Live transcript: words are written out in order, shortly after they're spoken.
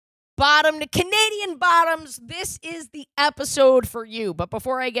bottom to Canadian bottoms, this is the episode for you. But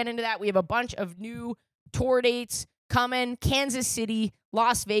before I get into that, we have a bunch of new tour dates coming. Kansas City,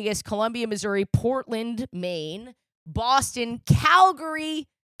 Las Vegas, Columbia, Missouri, Portland, Maine, Boston, Calgary,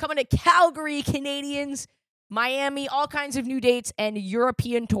 coming to Calgary, Canadians, Miami, all kinds of new dates, and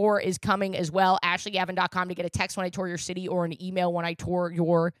European tour is coming as well. AshleyGavin.com to get a text when I tour your city or an email when I tour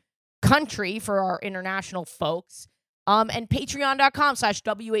your country for our international folks. And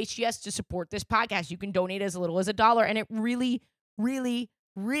patreon.com/WHGS to support this podcast. You can donate as little as $1, and it really, really,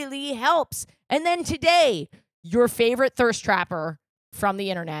 really helps. And then today, your favorite thirst trapper from the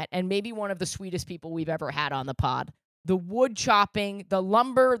internet, and maybe one of the sweetest people we've ever had on the pod, the wood chopping, the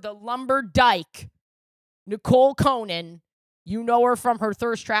lumber dyke, Nicole Coenen. You know her from her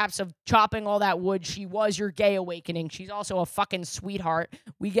thirst traps of chopping all that wood. She was your gay awakening. She's also a fucking sweetheart.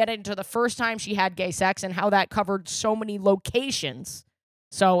 We get into the first time she had gay sex and how that covered so many locations.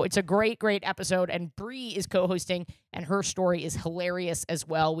 So it's a great, great episode. And Bree is co-hosting, and her story is hilarious as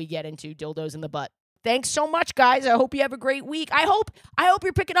well. We get into dildos in the butt. Thanks so much, guys. I hope you have a great week. I hope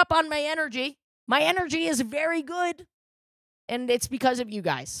you're picking up on my energy. My energy is very good, and it's because of you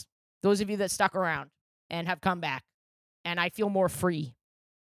guys. Those of you that stuck around and have come back. And I feel more free,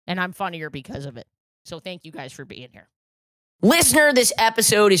 and I'm funnier because of it. So thank you guys for being here. Listener, this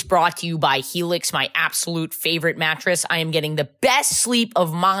episode is brought to you by Helix, my absolute favorite mattress. I am getting the best sleep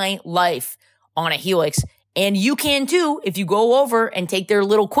of my life on a Helix, and you can too if you go over and take their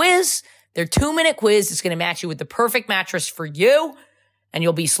little quiz, their 2-minute quiz. It's going to match you with the perfect mattress for you, and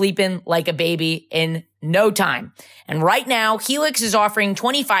you'll be sleeping like a baby in no time. And right now, Helix is offering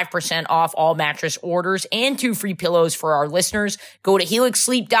 25% off all mattress orders and 2 free pillows for our listeners. Go to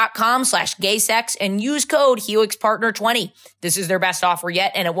helixsleep.com/gaysex and use code HelixPartner20. This is their best offer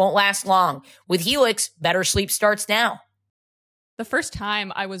yet, and it won't last long. With Helix, better sleep starts now. The first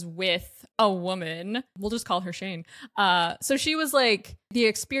time I was with a woman, we'll just call her Shane. So she was like the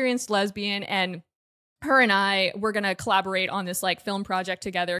experienced lesbian, and her and I were going to collaborate on this like film project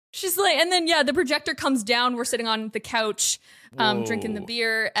together. She's like, and then, the projector comes down. We're sitting on the couch, drinking the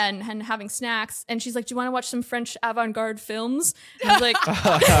beer and having snacks. And she's like, do you want to watch some French avant-garde films? And I was like,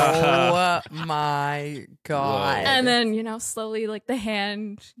 oh my God. And then, slowly like the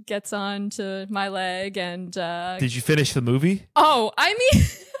hand gets onto my leg and, Did you finish the movie? Oh, I mean,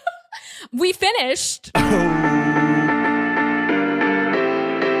 we finished.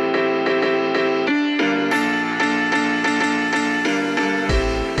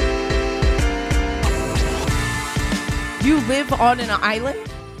 You live on an island?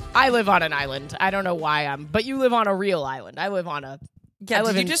 I live on an island. I don't know why but you live on a real island. I live on a... Yeah,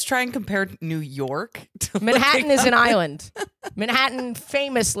 did you just try and compare New York to Manhattan is an island. Manhattan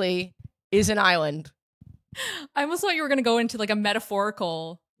famously is an island. I almost thought you were going to go into like a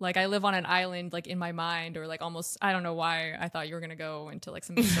metaphorical, like I live on an island, like in my mind, or like almost, I don't know why I thought you were going to go into like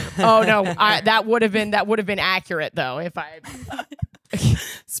some sort of... Oh no, that would have been accurate though if I...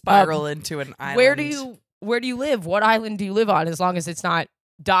 Spiral into an island. Where do you live? What island do you live on? As long as it's not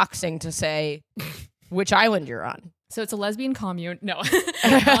doxing to say which island you're on. So it's a lesbian commune. No. Oh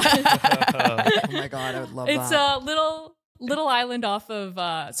my God, I would love that. It's a little island off of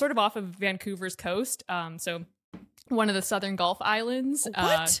Vancouver's coast. So one of the southern Gulf islands.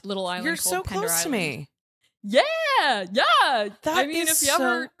 What? Little island. You're called so Pender close to Island. me. Yeah. That is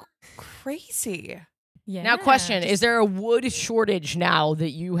so crazy. Yeah. Now, question, is there a wood shortage now that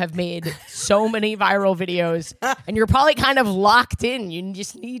you have made so many viral videos and you're probably kind of locked in? You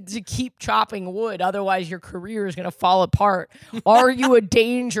just need to keep chopping wood. Otherwise, your career is going to fall apart. Are you a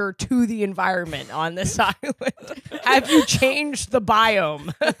danger to the environment on this island? Have you changed the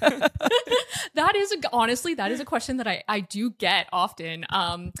biome? That is a question that I do get often.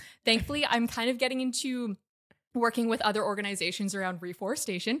 Thankfully, I'm kind of getting into working with other organizations around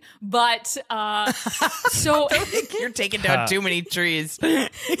reforestation, but so you're taking down too many trees. Yeah.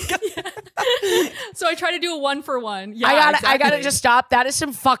 So I try to do a 1-for-1. Yeah, I gotta just stop. That is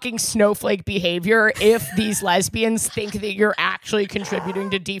some fucking snowflake behavior. If these lesbians think that you're actually contributing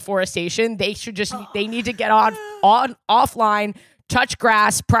to deforestation, they need to get offline, touch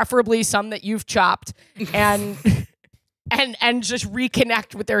grass, preferably some that you've chopped, and just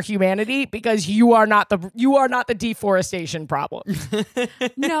reconnect with their humanity, because you are not the deforestation problem.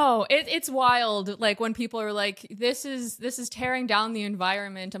 No, it's wild. Like when people are like, this is tearing down the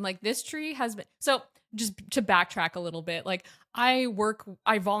environment. I'm like, this tree has been. So just to backtrack a little bit, like I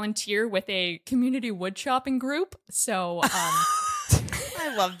volunteer with a community wood chopping group. So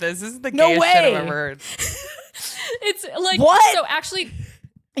I love this. This is the gayest shit I've ever heard. It's like, what? So actually,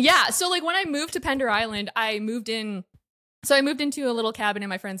 yeah. So like when I moved to Pender Island, I moved in So I moved into a little cabin in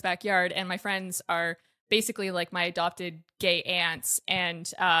my friend's backyard, and my friends are basically like my adopted gay aunts.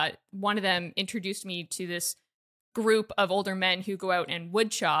 And one of them introduced me to this group of older men who go out and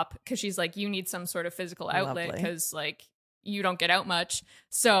wood chop, because she's like, you need some sort of physical outlet because like you don't get out much.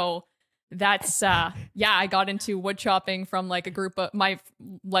 So that's I got into wood chopping from like a group of my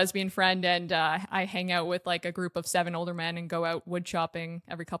lesbian friend, and I hang out with like a group of 7 older men and go out wood chopping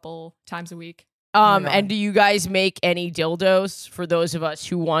every couple times a week. And do you guys make any dildos for those of us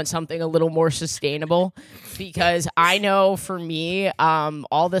who want something a little more sustainable? Because I know for me,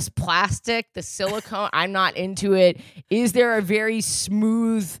 all this plastic, the silicone, I'm not into it. Is there a very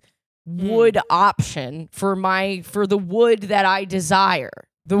smooth wood option for the wood that I desire?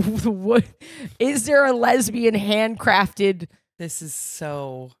 The wood. Is there a lesbian handcrafted? This is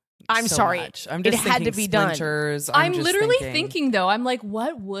so. I'm sorry. Much. I'm just it had to be done. I'm literally thinking though. I'm like,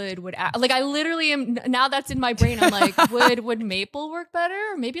 what wood would like? I literally am now. That's in my brain. I'm like, would maple work better?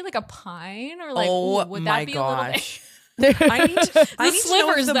 Or maybe like a pine, or like, would that be gosh. a little? I need the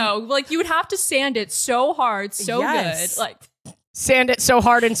slivers though. Like you would have to sand it so hard, so good. Like sand it so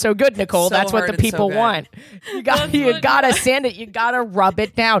hard and so good, Nicole. So that's what the people want. You gotta sand it. You gotta rub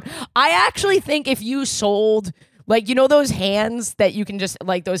it down. I actually think if you sold. Like, you know those hands that you can just,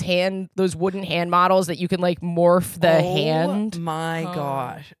 like, those wooden hand models that you can, like, morph the hand? Oh, my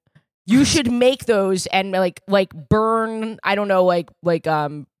gosh. You should make those and, like burn, I don't know,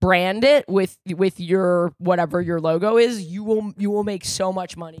 brand it with your, whatever your logo is. You will make so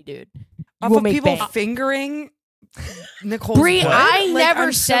much money, dude. Off of people fingering Nicole's Brie, wood? I never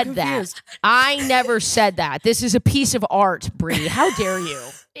I'm said so that. I never said that. This is a piece of art, Brie. How dare you?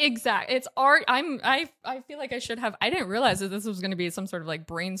 Exactly. It's art. I feel like I should have. I didn't realize that this was going to be some sort of like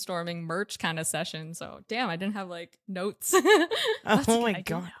brainstorming merch kind of session. So damn, I didn't have like notes. Oh my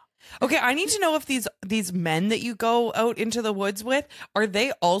god. Okay, I need to know if these men that you go out into the woods with, are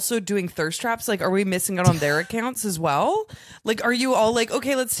they also doing thirst traps? Like, are we missing out on their accounts as well? Like, are you all like,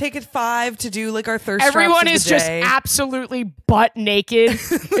 okay, let's take it 5 to do like our thirst traps? Everyone is just absolutely butt naked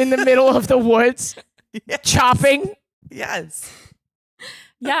in the middle of the woods, chopping. Yes.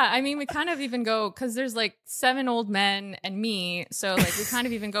 Yeah, I mean, we kind of even go, because there's like 7 old men and me, so like we kind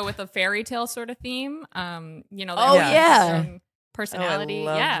of even go with a fairy tale sort of theme. You know, personality.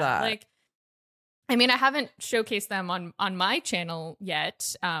 Oh, I love that. Like, I mean, I haven't showcased them on my channel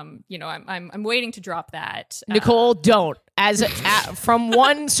yet. You know, I'm waiting to drop that. Nicole, don't. From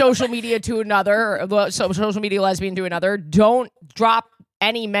one social media to another, social media lesbian to another, don't drop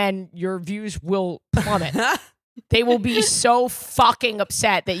any men. Your views will plummet. They will be so fucking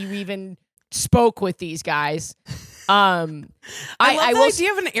upset that you even spoke with these guys. I love the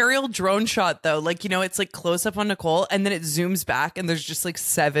idea of an aerial drone shot though. Like, you know, it's like close up on Nicole and then it zooms back and there's just like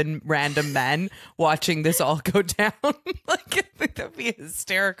 7 random men watching this all go down. Like, I think that'd be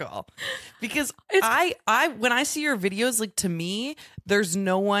hysterical. Because I when I see your videos, like to me, there's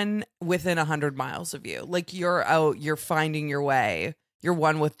no one within 100 miles of you. Like you're out, you're finding your way. You're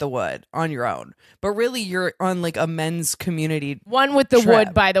one with the wood on your own. But really, you're on like a men's community. One with the trip.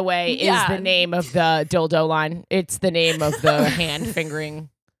 wood, by the way, is the name of the dildo line. It's the name of the hand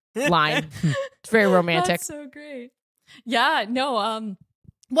fingering line. It's very romantic. That's so great. Yeah, no,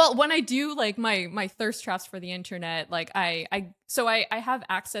 well, when I do like my thirst traps for the internet, like I have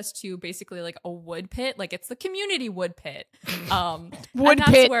access to basically like a wood pit, like it's the community wood pit. Wood that's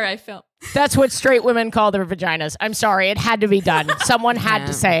pit where I film. That's what straight women call their vaginas. I'm sorry, it had to be done. Someone had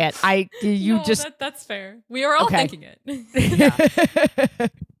to say it. That's fair. We are all thinking it.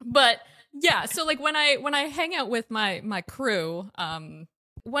 But yeah, so like when I hang out with my crew,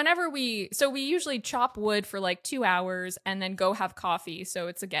 whenever we usually chop wood for like 2 hours and then go have coffee. So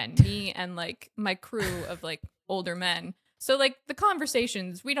it's again me and like my crew of like older men. So like the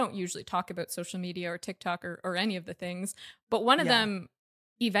conversations, we don't usually talk about social media or TikTok or any of the things, but one of them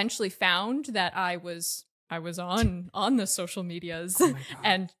eventually found that I was on the social medias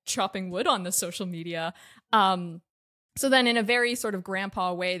and chopping wood on the social media. So then in a very sort of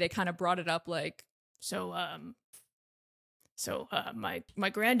grandpa way, they kind of brought it up like, So my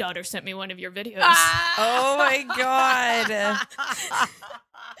granddaughter sent me one of your videos. Oh my god.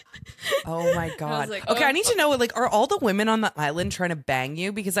 Oh my god. Like, okay, I need to know, like, are all the women on the island trying to bang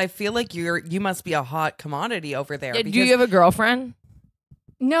you? Because I feel like you must be a hot commodity over there. Do you have a girlfriend?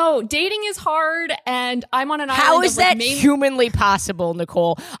 No, dating is hard, and I'm on an island. How is that humanly possible,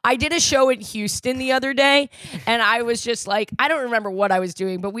 Nicole? I did a show in Houston the other day, and I was just like, I don't remember what I was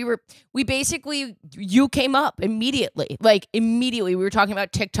doing, but you came up immediately. Like, immediately. We were talking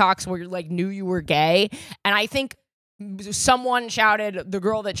about TikToks where you, like, knew you were gay, and I think someone shouted the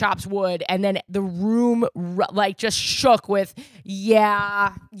girl that chops wood, and then the room like just shook with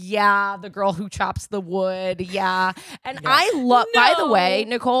yeah, the girl who chops the wood, yeah. And I love, by the way,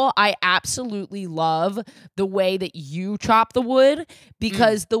 Nicole, I absolutely love the way that you chop the wood,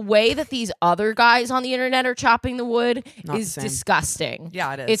 because the way that these other guys on the internet are chopping the wood is disgusting.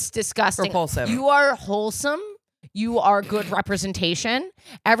 Yeah, it is. It's disgusting. Repulsive. You are wholesome. You are good representation.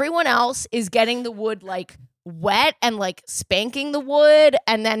 Everyone else is getting the wood like wet and like spanking the wood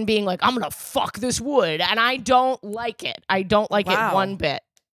and then being like, I'm gonna fuck this wood, and I don't like it. I don't like it one bit.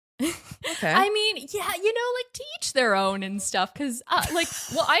 Okay. I mean, yeah, like to each their own and stuff. Because, I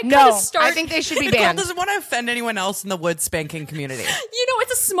I think they should be Nicole banned. doesn't want to offend anyone else in the wood spanking community.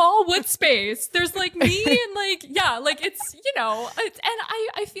 It's a small wood space. There's like me and it's, and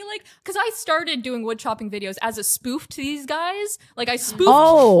I feel like, because I started doing wood chopping videos as a spoof to these guys. Like I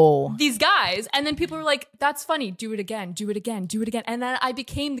spoofed these guys, and then people were like, that's funny. Do it again. Do it again. Do it again. And then I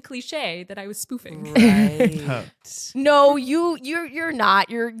became the cliche that I was spoofing. Right. No, you're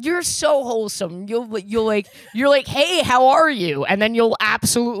not. You're so wholesome. You're like, hey, how are you? And then you'll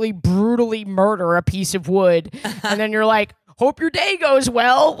absolutely brutally murder a piece of wood, and then you're like, hope your day goes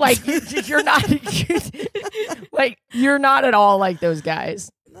well. Like you're not, like you're not at all like those guys.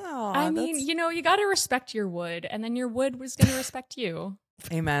 No, I mean, you got to respect your wood, and then your wood was going to respect you.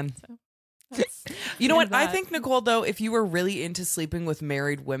 Amen. So you know what? I think, Nicole, though, if you were really into sleeping with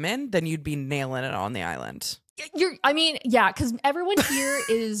married women, then you'd be nailing it on the island. Because everyone here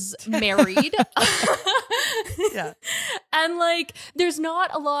is married. Yeah. And like, there's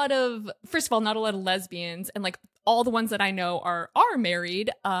not a lot of, first of all, not a lot of lesbians, and like all the ones that I know are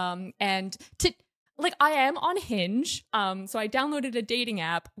married. And I am on Hinge. So I downloaded a dating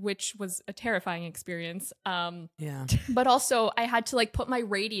app, which was a terrifying experience. Yeah. But also I had to like put my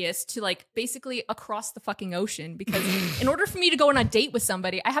radius to like basically across the fucking ocean, because in order for me to go on a date with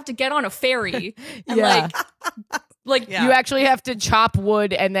somebody, I have to get on a ferry. And you actually have to chop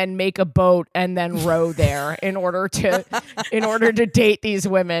wood and then make a boat and then row there in order to date these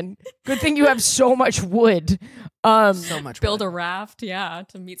women. Good thing you have so much wood. So much build wood. a raft, to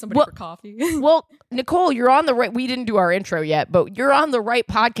meet somebody for coffee. Well, Nicole, you're on the right. We didn't do our intro yet, but you're on the right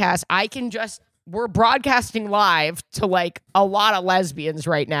podcast. We're broadcasting live to like a lot of lesbians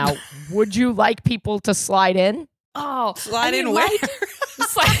right now. Would you like people to slide in? Oh, Slide in where?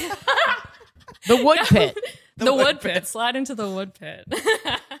 The wood pit. The wood pit. Slide into the wood pit.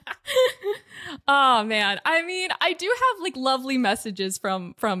 Oh man. I mean, I do have like lovely messages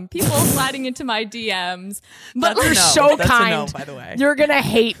from people sliding into my DMs. But you're so That's kind. a no, by the way. You're gonna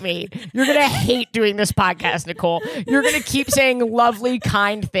hate me. You're gonna hate doing this podcast, Nicole. You're gonna keep saying lovely,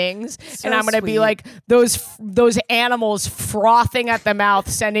 kind things, and I'm gonna be like those animals frothing at the mouth,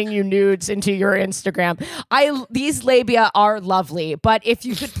 sending you nudes into your Instagram. These labia are lovely, but if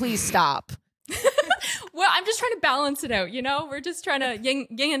you could please stop. Well, I'm just trying to balance it out, We're just trying to yin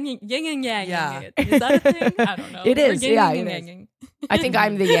and yang. Yeah. Is that a thing? I don't know. It is. Yin, Yeah, yin, it is. yang. I think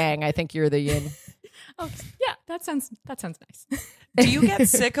I'm the yang. I think you're the yin. Oh, yeah, that sounds nice. Do you get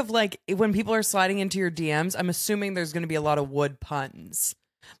sick of like when people are sliding into your DMs? I'm assuming there's going to be a lot of wood puns.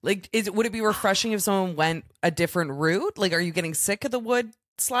 Like, would it be refreshing if someone went a different route? Like, are you getting sick of the wood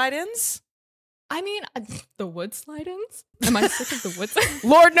slide-ins? I mean, the wood slide-ins? Am I sick of the wood slide-ins?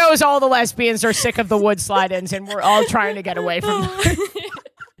 Lord knows all the lesbians are sick of the wood slide-ins, and we're all trying to get away from them.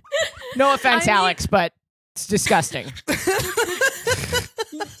 No offense, Alex, but it's disgusting.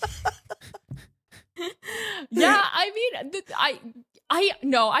 Yeah, I mean,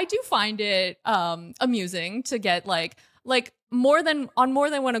 I do find it amusing to get like more than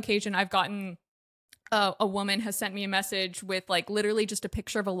one occasion I've gotten a woman has sent me a message with like literally just a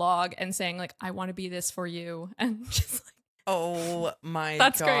picture of a log and saying like, I want to be this for you, and just like, oh my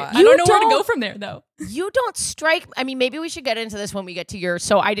that's God. great. I don't know where to go from there though. You don't strike. I mean, maybe we should get into this when we get to yours.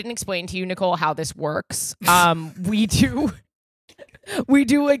 So I didn't explain to you, Nicole, how this works. We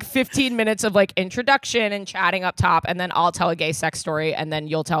do like 15 minutes of like introduction and chatting up top, and then I'll tell a gay sex story, and then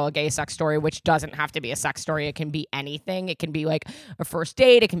you'll tell a gay sex story, which doesn't have to be a sex story. It can be anything. It can be like a first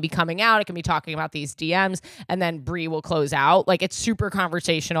date. It can be coming out. It can be talking about these DMs, and then Bree will close out. Like, it's super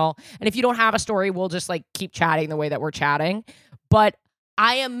conversational. And if you don't have a story, we'll just like keep chatting the way that we're chatting. But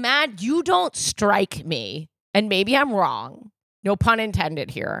I am mad you don't strike me, and maybe I'm wrong. No pun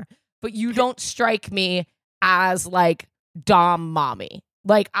intended here. But you don't strike me as like dom mommy.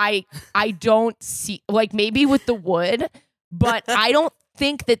 Like I don't see, like, maybe with the wood, but I don't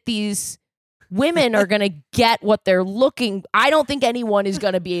think that these women are gonna get what they're looking. I don't think anyone is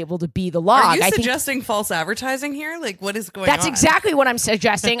gonna be able to be the log. Are you I think suggesting false advertising here? Like, what is going on? that's exactly what I'm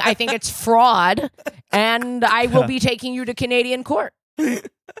suggesting. I think it's fraud, and I will be taking you to Canadian court.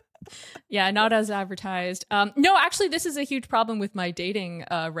 Yeah, not as advertised. No, actually, this is a huge problem with my dating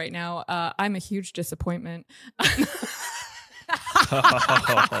right now. I'm a huge disappointment.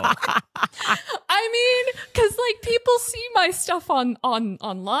 I mean, because like people see my stuff on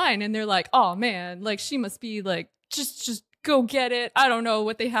online and they're like, oh man, like she must be like just go get it. I don't know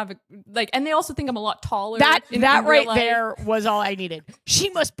what they have like, and they also think I'm a lot taller. That in right real life. there was all I needed. She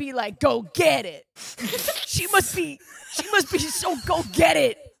must be like, go get it. she must be so go get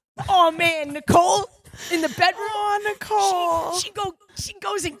it. Oh man, Nicole in the bedroom. Oh, Nicole. She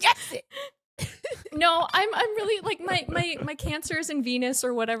goes and gets it. No, I'm really like my Cancer is in Venus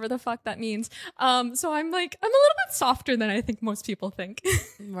or whatever the fuck that means. So I'm a little bit softer than I think most people think.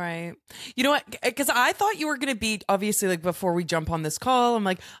 Right. You know what? Because I thought you were going to be, obviously, like before we jump on this call, I'm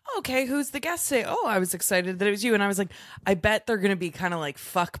like, okay, who's the guest today? Oh, I was excited that it was you. And I was like, I bet they're going to be kind of like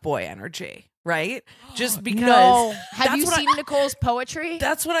fuckboy energy. Right? Just because. No. Have that's you what seen Nicole's poetry?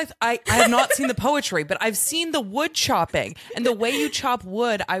 That's what I have not seen the poetry, but I've seen the wood chopping. And the way you chop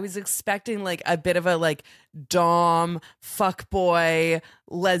wood, I was expecting like a bit of a like dom, fuckboy,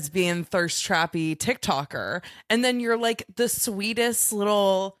 lesbian, thirst trappy TikToker. And then you're like the sweetest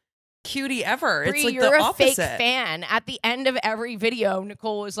little cutie ever. Brie, It's like you're the a opposite. fake fan. At the end of every video,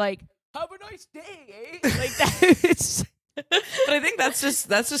 Nicole was like, have a nice day, eh? Like that. It's But I think that's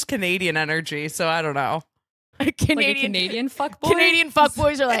just Canadian energy, so I don't know. Canadian Like a Canadian fuckboy. Canadian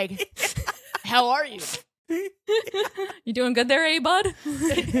fuckboys are like, how are you? You doing good there, bud?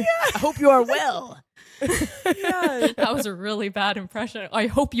 I hope you are well. Yeah. That was a really bad impression. I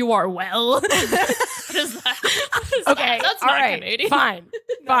hope you are well. What is that? What is Okay, that? That's all not right, Canadian. fine.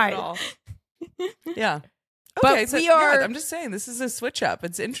 Not at all. Yeah. But Okay, so we are- yeah, I'm just saying this is a switch up.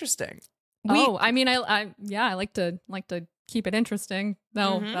 It's interesting. I mean, I like to keep it interesting.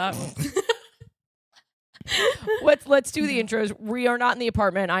 No, that Let's do the intros. We are not in the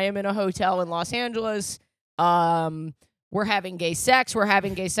apartment. I am in a hotel in Los Angeles. We're having gay sex. We're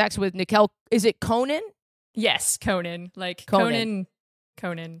having gay sex with Nicole. Is it Coenen? yes, Coenen, like Coenen.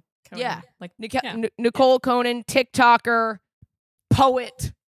 Coenen. Yeah. like Nicole, Nicole Coenen, TikToker,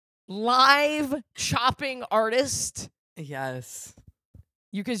 poet, live chopping artist. Yes.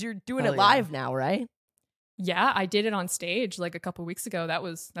 Because you're doing Hell it yeah. live now, right? yeah. I did it on stage like a couple weeks ago. That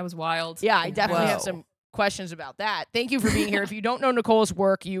was wild. Yeah, I definitely have Whoa. some questions about that. Thank you for being here. If you don't know Nicole's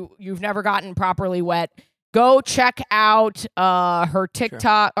work, you've never gotten properly wet, go check out her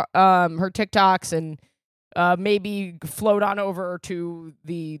TikTok, her TikToks, and maybe float on over to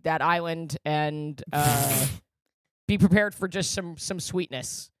that island and be prepared for just some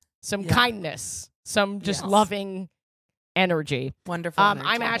sweetness, some kindness, some just Yes. loving energy. Wonderful. I'm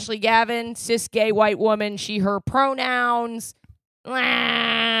energy. Ashley Gavin, cis gay white woman, she, her pronouns.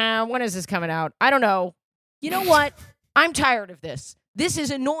 When is this coming out? I don't know. You know what? I'm tired of this. This is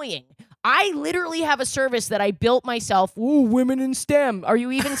annoying. I literally have a service that I built myself. Ooh, women in STEM. Are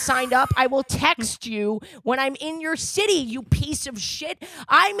you even signed up? I will text you when I'm in your city, you piece of shit.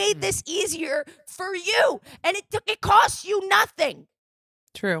 I made this easier for you, and it costs you nothing.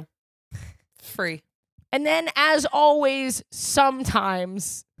 True. Free. And then, as always,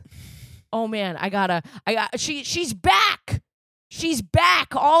 sometimes, oh man, she's back. She's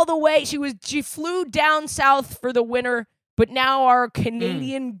back all the way. She flew down south for the winter, but now our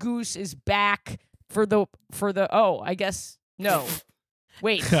Canadian goose is back for the. Oh, I guess no.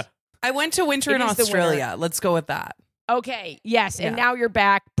 Wait. I went to winter It in is the Australia. Let's go with that. Okay. Yes, and Yeah. now you're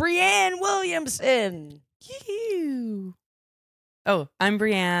back, Brianne Williamson. Yoo-hoo. Oh, I'm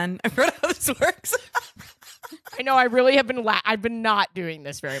Brianne. I forgot how this works. I know. I really have been. I've been not doing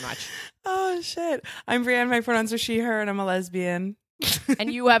this very much. Oh shit. I'm Brianne. My pronouns are she, her, and I'm a lesbian.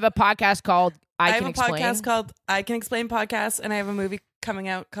 And you have a podcast called I have Can a Explain. podcast called I Can Explain Podcast, and I have a movie coming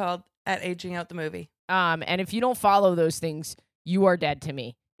out called At Aging Out the Movie. And if you don't follow those things, you are dead to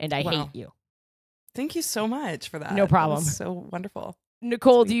me, and I Wow. hate you. Thank you so much for that. No problem. That was so wonderful.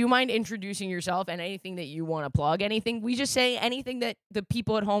 Nicole, do you mind introducing yourself and anything that you want to plug? Anything we just say, anything that the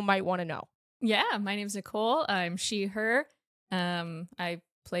people at home might want to know. Yeah, my name's Nicole. I'm she, her. I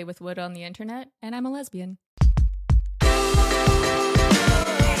play with wood on the internet, and I'm a lesbian.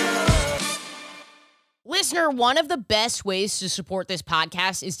 Listener, one of the best ways to support this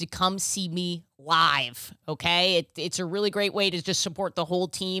podcast is to come see me live, okay? It's a really great way to just support the whole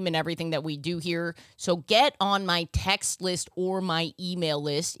team and everything that we do here. So get on my text list or my email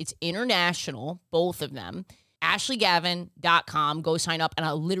list. It's international, both of them. AshleyGavin.com. Go sign up, and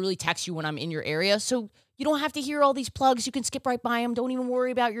I'll literally text you when I'm in your area so You don't have to hear all these plugs. You can skip right by them. Don't even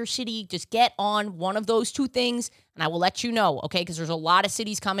worry about your city. Just get on one of those two things, and I will let you know, okay? Because there's a lot of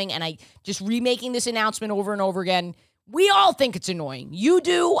cities coming, and I just remaking this announcement over and over again. We all think it's annoying. You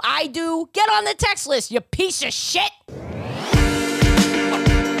do. I do. Get on the text list, you piece of shit.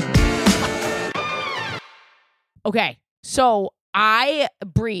 Okay, so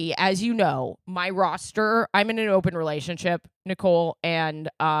Bree, as you know, my roster, I'm in an open relationship, Nicole, and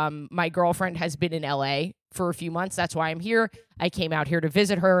my girlfriend has been in LA for a few months. That's why I'm here. I came out here to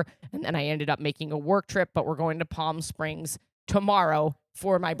visit her, and then I ended up making a work trip, but we're going to Palm Springs tomorrow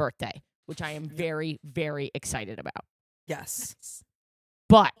for my birthday, which I am very, very excited about. Yes.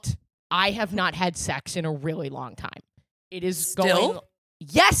 But I have not had sex in a really long time. It is Still? going...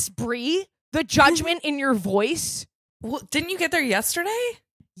 Yes, Bree, the judgment in your voice... Well, didn't you get there yesterday?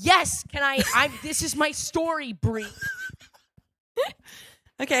 Yes. Can I this is my story, Bree.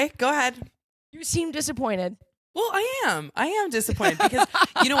 Okay, go ahead. You seem disappointed. Well, I am disappointed because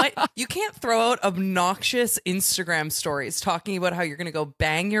you know what? You can't throw out obnoxious Instagram stories talking about how you're going to go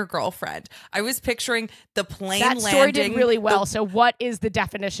bang your girlfriend. I was picturing the plane That landing. story did really well. So what is the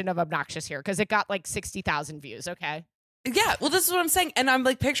definition of obnoxious here? Because it got like 60,000 views, okay? Yeah, well, this is what I'm saying. And I'm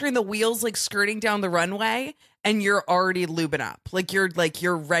like picturing the wheels like skirting down the runway and you're already lubing up.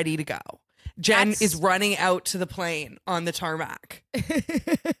 You're ready to go. Jen is running out to the plane on the tarmac.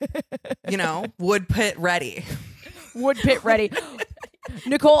 Wood pit ready. Wood pit ready.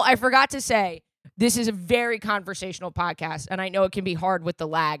 Nicole, I forgot to say, this is a very conversational podcast, and I know it can be hard with the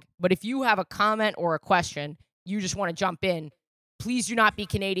lag, but if you have a comment or a question, you just want to jump in, please do not be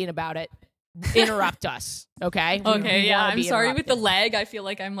Canadian about it. Interrupt us, okay? Okay, yeah. I'm sorry with the interrupted. lag. I feel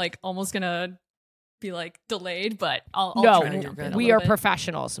like I'm like almost gonna be like delayed, but I'll No, try to jump in. we are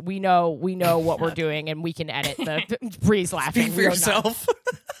professionals. We know what we're doing, and we can edit the Bree's laughing. Speak for We are not.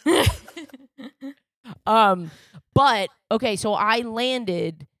 yourself. But okay, so I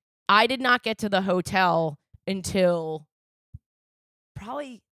landed. I did not get to the hotel until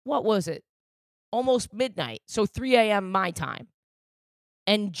probably, what was it? Almost midnight. So 3 a.m. my time.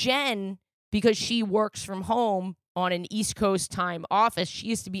 And Jen, because she works from home on an East Coast time office, she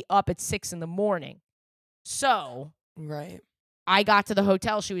used to be up at 6 a.m. So Right. I got to the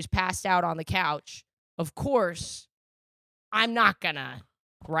hotel. She was passed out on the couch. Of course, I'm not gonna,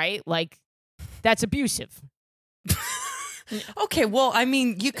 right? Like, that's abusive. Okay, well, I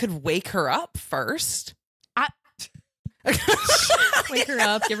mean, you could wake her up first. Wake her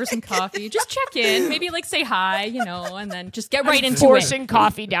up, give her some coffee, just check in, maybe like say hi, and then just get right into Forcing it.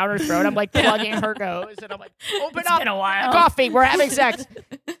 coffee down her throat. I'm like plugging her nose, and I'm like, open It's up, been a while. coffee. We're having sex.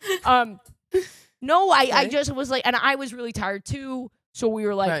 No, I just was like, and I was really tired too. So we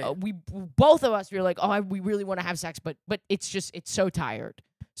were like, Right. we both of us, we were like, we really want to have sex, but it's so tired.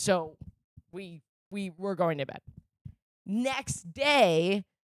 So we were going to bed. Next day,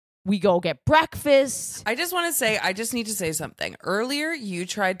 we go get breakfast. I just need to say something. Earlier, you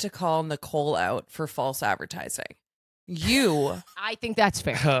tried to call Nicole out for false advertising. You I think that's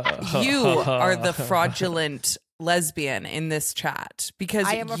fair. you are the fraudulent lesbian in this chat because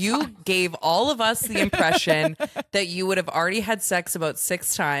I am a you gave all of us the impression that you would have already had sex about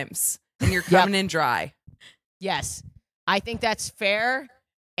 6 times and you're coming in dry. Yes, I think that's fair.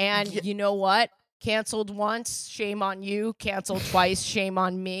 And you know what? Canceled once, shame on you. Canceled twice, shame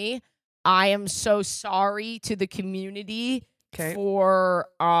on me. I am so sorry to the community for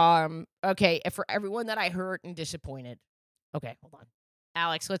everyone that I hurt and disappointed. Okay, hold on.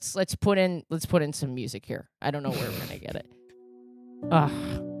 Alex, let's put in some music here. I don't know where we're gonna get it.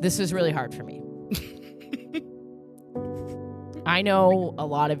 This is really hard for me. I know a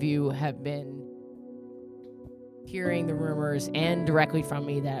lot of you have been hearing the rumors and directly from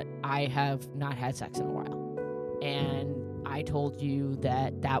me that I have not had sex in a while. And I told you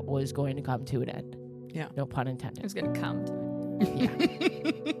that was going to come to an end. Yeah. No pun intended. It was gonna come to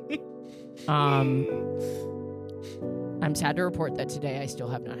it. Yeah. I'm sad to report that today I still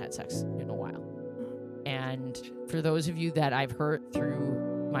have not had sex in a while. And for those of you that I've hurt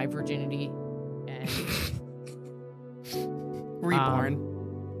through my virginity and Reborn.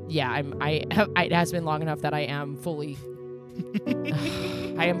 it has been long enough that I am fully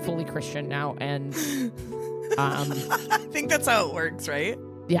Christian now, and I think that's how it works, right?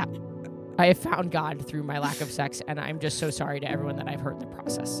 yeah, I have found God through my lack of sex, and I'm just so sorry to everyone that I've hurt in the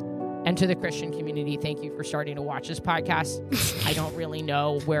process. And to the Christian community, thank you for starting to watch this podcast. I don't really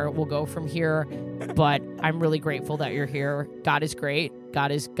know where it will go from here, but I'm really grateful that you're here. God is great.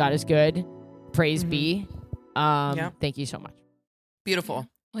 God is good. Praise be. Thank you so much. Beautiful.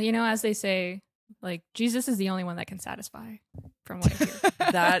 Well, as they say, like, Jesus is the only one that can satisfy, from what I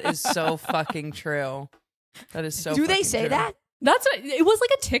hear. That is so fucking true. That is so Do they fucking say true. that? It was like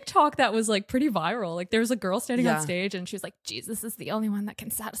a TikTok that was like pretty viral. Like there was a girl standing Yeah. on stage and she was like, Jesus is the only one that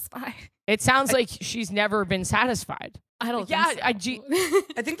can satisfy. It sounds like she's never been satisfied. I don't Yeah, think so.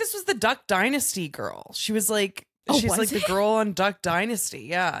 I think this was the Duck Dynasty girl. She was like, Oh, she's was like the it? girl on Duck Dynasty.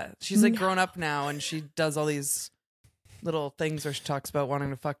 Yeah. She's like grown up now and she does all these little things where she talks about wanting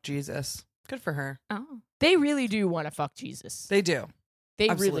to fuck Jesus. Good for her. Oh. They really do want to fuck Jesus. They do. They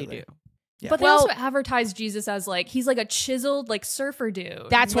absolutely. really do. Yeah. But they Well- also advertise Jesus as like, he's like a chiseled like surfer dude.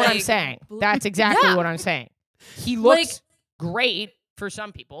 That's what I'm Like, saying. That's exactly Yeah. what I'm saying. He Like- looks great for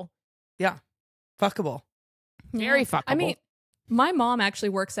some people. Fuckable. Very fuckable. I mean, my mom actually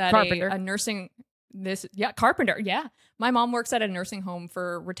works at Carpenter. a nursing. Carpenter. Yeah, my mom works at a nursing home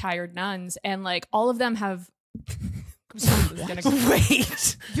for retired nuns, and like all of them have.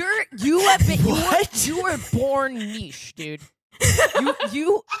 Wait. you have been you were born niche, dude.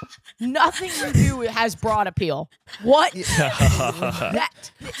 You nothing you do has broad appeal. What? That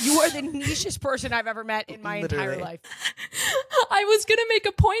you are the nichest person I've ever met in my entire Literally. life. I was gonna make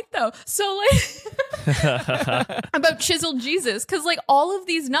a point though, so like about chiseled Jesus, because like all of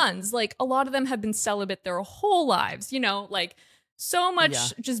these nuns, like a lot of them have been celibate their whole lives. You know, like so much Yeah.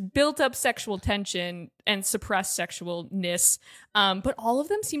 just built up sexual tension and suppressed sexualness. But all of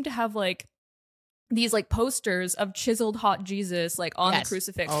them seem to have like these like posters of chiseled hot Jesus like on Yes. the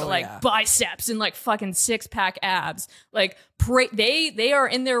crucifix, Oh, but like yeah. biceps and like fucking 6-pack abs. Like they are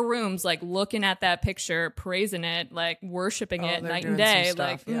in their rooms like looking at that picture, praising it, like worshiping Oh, it they're night and doing some day.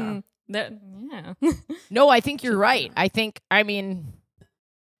 stuff, Like yeah. yeah. No, I think you're right. I mean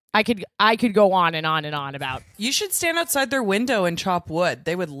I could go on and on and on about. You should stand outside their window and chop wood.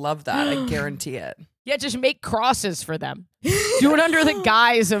 They would love that. I guarantee it. Yeah, just make crosses for them. Do it under the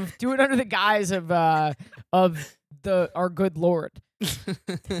guise of our good Lord.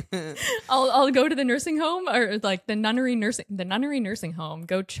 I'll go to the nursing home or like the nunnery nursing home,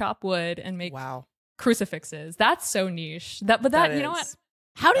 go chop wood and make Wow. crucifixes. That's so niche. That you know what? is.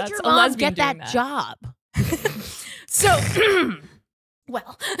 How did That's your a mom lesbian get that doing that. job? So,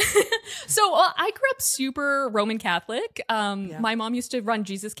 well, so I grew up super Roman Catholic. My mom used to run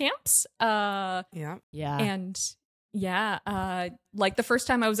Jesus camps. Yeah. Yeah. And yeah, like the first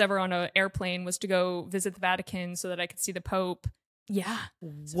time I was ever on an airplane was to go visit the Vatican so that I could see the Pope. Yeah.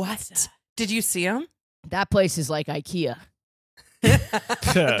 What? Did you see him? That place is like IKEA.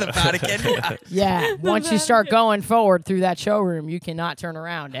 The Vatican. Yeah. Once you start going forward through that showroom, you cannot turn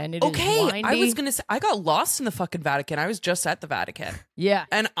around. And it is Okay, windy. I was gonna say I got lost in the fucking Vatican. I was just at the Vatican, Yeah.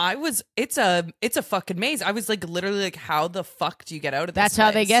 and it's a fucking maze. I was like literally like, how the fuck do you get out of this? That's how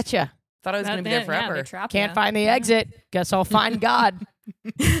they place? get you. Thought I was gonna be there forever. they trap Can't ya. find the exit. Guess I'll find God.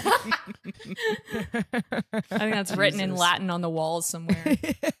 I think that's written in Jesus. Latin on the walls somewhere.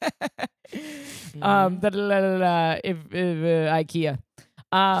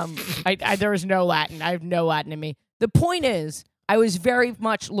 IKEA. There was no Latin. I have no Latin in me. The point is, I was very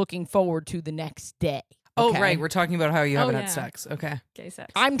much looking forward to the next day. Oh okay? right, we're talking about how you haven't yeah. had sex. Okay. Gay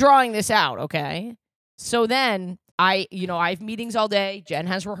sex. I'm drawing this out, okay? So then I have meetings all day. Jen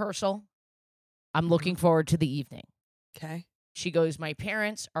has rehearsal. I'm looking forward to the evening. Okay. She goes, my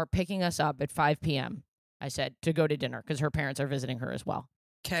parents are picking us up at 5 p.m. I said, to go to dinner because her parents are visiting her as well.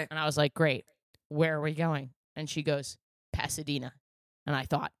 Okay. And I was like, great. Where are we going? And she goes, Pasadena. And I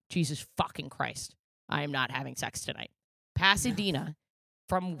thought, Jesus fucking Christ, I am not having sex tonight. Pasadena,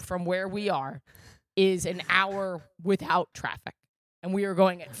 from where we are, is an hour without traffic. And we are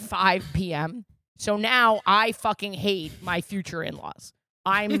going at 5 p.m. So now I fucking hate my future in-laws.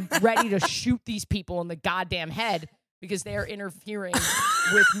 I'm ready to shoot these people in the goddamn head because they're interfering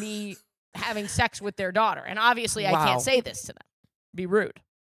with me having sex with their daughter. And obviously I Wow. can't say this to them. Be rude.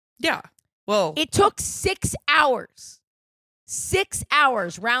 Yeah. Well, It took 6 hours. 6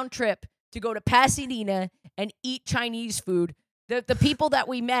 hours round trip to go to Pasadena and eat Chinese food. The people that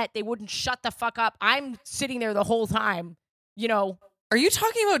we met, they wouldn't shut the fuck up. I'm sitting there the whole time, are you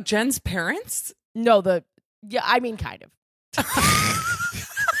talking about Jen's parents? I mean, kind of.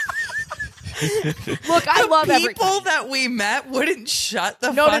 Look, I love the every people that we met wouldn't shut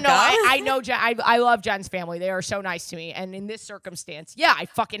the No. fuck up. I know Jen. I love Jen's family. They are so nice to me. And in this circumstance, yeah, I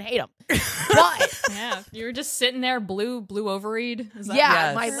fucking hate them. But Yeah, you were just sitting there, blue ovaried. Is that yeah,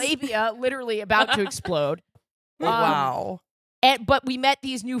 Yes. my labia literally about to explode. Wow. But we met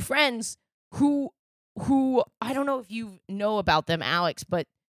these new friends who I don't know if you know about them, Alex, but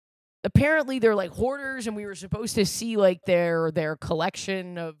apparently they're like hoarders, and we were supposed to see like their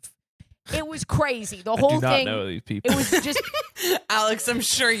collection of. It was crazy. The I whole do not thing. know these people. It was just Alex, I'm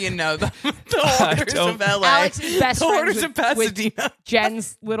sure you know them. The hoarders don't. of LA. Alex's best The friend hoarders with- of Pasadena.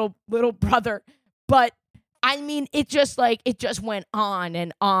 Jen's little brother. But I mean, it just went on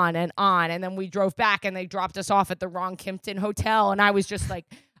and on and on. And then we drove back and they dropped us off at the wrong Kimpton hotel. And I was just like,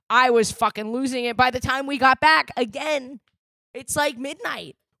 I was fucking losing it. By the time we got back, again, it's like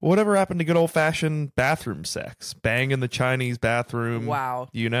midnight. Whatever happened to good old fashioned bathroom sex? Bang in the Chinese bathroom. Wow.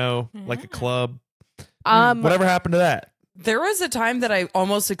 Like a club. Um, Whatever happened to that? There was a time that I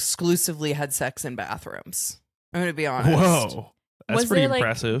almost exclusively had sex in bathrooms. I'm going to be honest. Whoa. That's Was pretty there, like,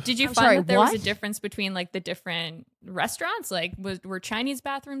 impressive. Did you I'm find sorry, that there was what? a difference between like the different restaurants? Like, were Chinese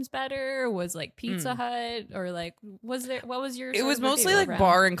bathrooms better? Was like Pizza Hut, or like what was your? It sort was of mostly review like around?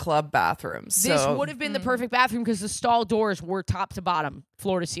 bar and club bathrooms. This so would have been the perfect bathroom because the stall doors were top to bottom,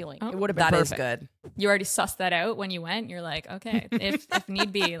 floor to ceiling. Oh. It would have been that is perfect. good. You already sussed that out when you went. You're like, okay, if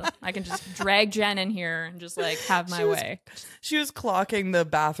need be, I can just drag Jen in here and just like have my way. She was clocking the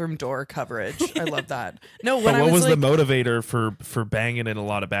bathroom door coverage. I love that. No, when But I what was like, the motivator for banging in a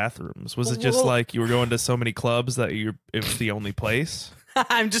lot of bathrooms? Was it just Well- like you were going to so many clubs that it was the only place?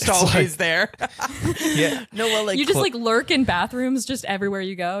 I'm just It's always like- there. Yeah. No, well, like You just like lurk in bathrooms just everywhere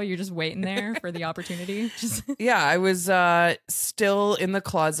you go. You're just waiting there for the opportunity. Just yeah, I was still in the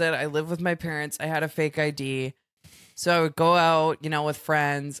closet. I lived with my parents. I had a fake ID. So I would go out, with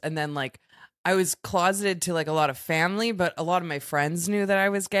friends, and then like I was closeted to like a lot of family, but a lot of my friends knew that I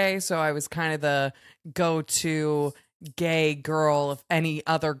was gay, so I was kind of the go-to gay girl if any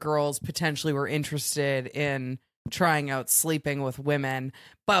other girls potentially were interested in trying out sleeping with women.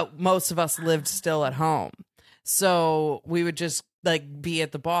 But most of us lived still at home. So we would just like be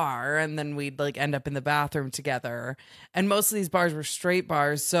at the bar, and then we'd like end up in the bathroom together. And most of these bars were straight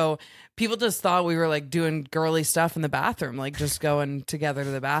bars, so people just thought we were like doing girly stuff in the bathroom, like just going together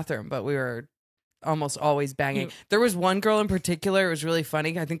to the bathroom, but we were almost always banging. There was one girl in particular, it was really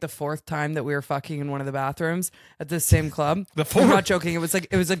funny. I think the fourth time that we were fucking in one of the bathrooms at this same club. The I'm fourth? not joking. It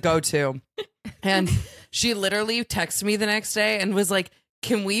was a go-to. And she literally texted me the next day and was like,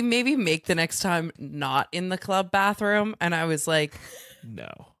 can we maybe make the next time not in the club bathroom? And I was like, No.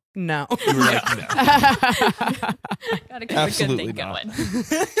 no. You were like, no. gotta keep Absolutely a good thing not.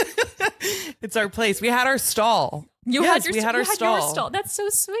 going. It's our place. We had our stall. You Yes, had we had you our stall. That's so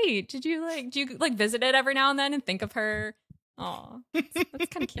sweet. Do you visit it every now and then and think of her? Aw, that's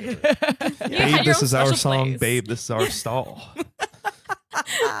kind of cute. You Babe, had your this own is our special song. place. Babe, this is our stall.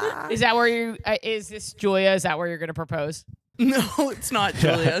 Is that where you? Is this Julia? Is that where you're going to propose? No, it's not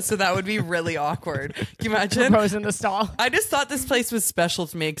Julia. So that would be really awkward. Can you imagine? Propose in the stall. I just thought this place was special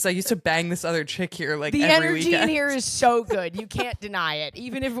to me because I used to bang this other chick here like The every energy weekend. in here is so good. You can't deny it.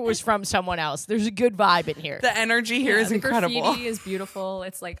 Even if it was from someone else, there's a good vibe in here. The energy here is the incredible. graffiti is beautiful.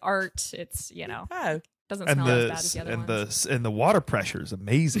 It's like art. It's Yeah. doesn't and smell as bad as the other the ones. and the water pressure is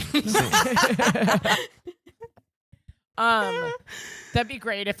amazing. That'd be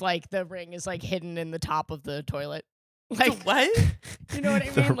great if like the ring is like hidden in the top of the toilet. Like What? you know what I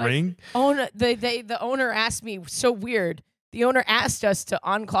The mean? Like, ring? the owner asked me, so weird. The owner asked us to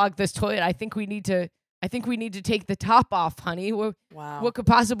unclog this toilet. I think we need to take the top off, honey. What could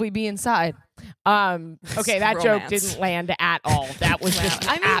possibly be inside? Okay, that joke Romance. didn't land at all. That was just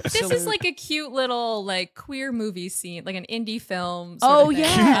I mean, absolute. this is like a cute little like queer movie scene, like an indie film. sort Oh, of thing.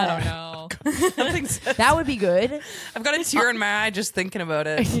 yeah. I don't know. that would be good I've got a tear in my eye just thinking about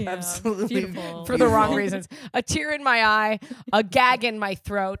it. Yeah, Absolutely. beautiful. for the wrong reasons. A tear in my eye, a gag in my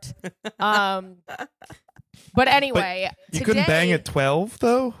throat. But anyway, You couldn't bang today- at 12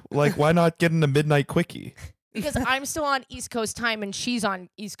 though? Like, why not get in a midnight quickie? because I'm still on East Coast time and she's on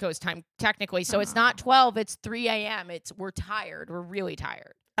East Coast time technically. So it's not 12, it's 3 a.m. We're tired. We're really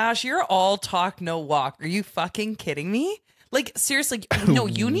tired. Ash, you're all talk, no walk. Are you fucking kidding me? Like, seriously, no,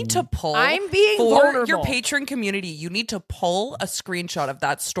 you need to pull. I'm being for vulnerable. your patron community, you need to pull a screenshot of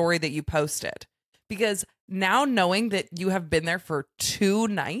that story that you posted. Because now knowing that you have been there for 2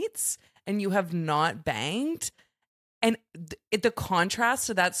 nights and you have not banged, and the contrast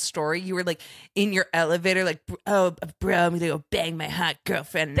to that story, you were like in your elevator, like, oh, bro, I'm gonna go bang my hot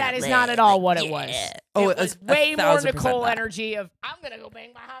girlfriend. That is not at all Like, what it yeah. was. Oh, it was way more 1,000% Nicole that. energy of I'm gonna go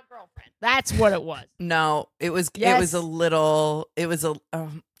bang my hot girlfriend. That's what it was. No, it was Yes.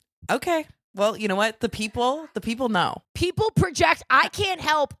 okay. Well, you know what? The people know. People project. I can't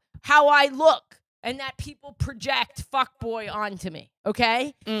help how I look, and that people project fuckboy onto me.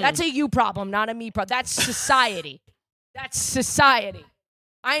 Okay, that's a you problem, not a me problem. That's society. That's society.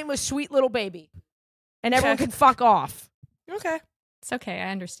 I am a sweet little baby, and everyone Okay. can fuck off. Okay. It's okay. I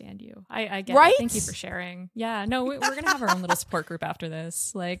understand you. I get Right? it. Thank you for sharing. Yeah. No, we're going to have our own little support group after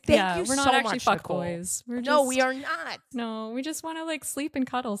this. Like, Thank yeah, you we're not so actually much, fuck Nicole. boys. We're No, just, we are not. No, we just want to like sleep and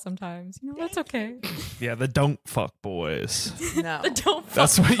cuddle sometimes. That's okay. Yeah, the don't fuck boys. No. Don't fuck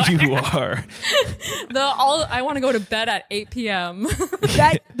That's what you are. I want to go to bed at 8 p.m.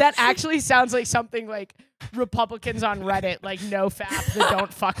 That actually sounds like something like Republicans on Reddit, like no fap, the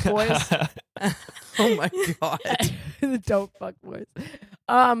don't fuck boys. Oh my God. The don't fuck boys.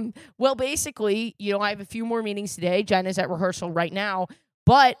 Well, basically, I have a few more meetings today. Jen is at rehearsal right now,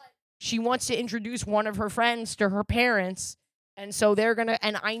 but she wants to introduce one of her friends to her parents. And so they're going to,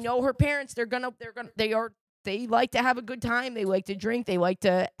 and I know her parents, they like to have a good time. They like to drink. They like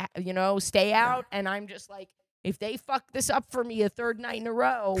to, stay out. And I'm just like, if they fuck this up for me a third night in a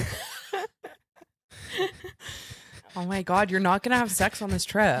row. Oh my God, you're not going to have sex on this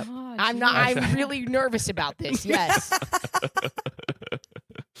trip. Oh, I'm not, I'm really nervous about this. Yes.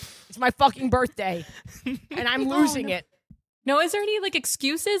 It's my fucking birthday and I'm losing it. No, is there any like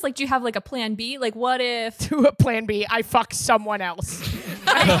excuses? Like, do you have like a plan B? Like, what if To a plan B, I fuck someone else.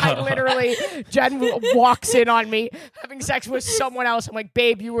 I literally, Jen walks in on me having sex with someone else. I'm like,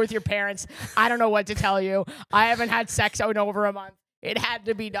 babe, you were with your parents. I don't know what to tell you. I haven't had sex in over a month. It had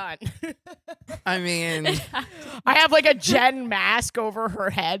to be done. I mean, I have like a Jen mask over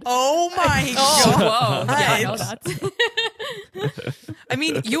her head. oh my Oh, God. whoa. Yeah, I know that. I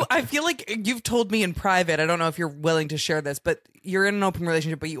mean, I feel like you've told me in private, I don't know if you're willing to share this, but you're in an open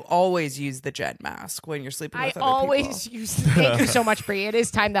relationship, but you always use the Jen mask when you're sleeping with I other always people. use. Thank you so much, Brie. It is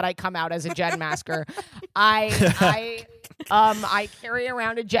time that I come out as a Jen masker. I carry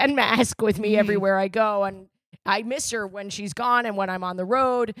around a Jen mask with me everywhere I go, and I miss her when she's gone and when I'm on the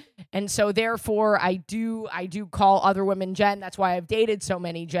road. And so therefore I do call other women Jen. That's why I've dated so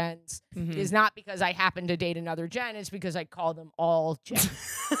many Jens. It is not because I happen to date another Jen. It's because I call them all Jen.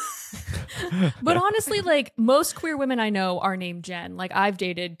 But honestly, like most queer women I know are named Jen. Like I've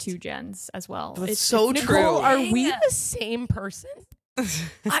dated 2 Jens as well. That's so true. Nicole, are we the same person?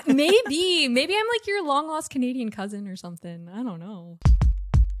 Maybe I'm like your long lost Canadian cousin or something. I don't know.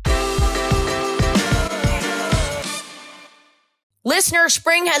 Listener,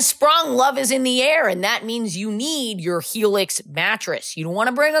 spring has sprung, love is in the air, and that means you need your Helix mattress. You don't want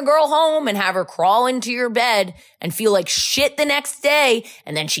to bring a girl home and have her crawl into your bed and feel like shit the next day,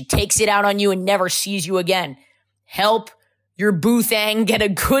 and then she takes it out on you and never sees you again. Help your boo thang get a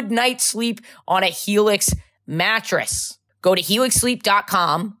good night's sleep on a Helix mattress. Go to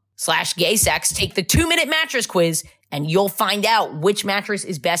helixsleep.com/gaysex, take the 2-minute mattress quiz, and you'll find out which mattress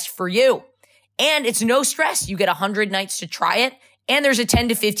is best for you. And it's no stress. You get 100 nights to try it. And there's a 10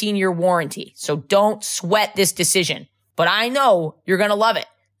 to 15 year warranty. So don't sweat this decision. But I know you're going to love it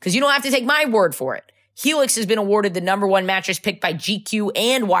because you don't have to take my word for it. Helix has been awarded the #1 mattress picked by GQ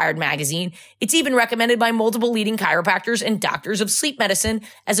and Wired magazine. It's even recommended by multiple leading chiropractors and doctors of sleep medicine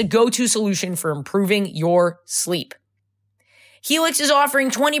as a go-to solution for improving your sleep. Helix is offering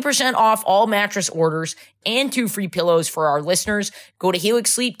 20% off all mattress orders and 2 free pillows for our listeners. Go to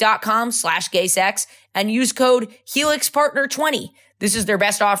helixsleep.com/gaysex and use code HelixPartner20. This is their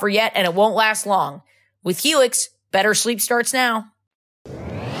best offer yet, and it won't last long. With Helix, better sleep starts now.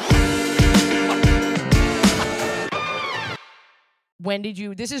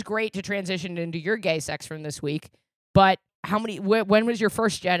 This is great to transition into your gay sex from this week, but when was your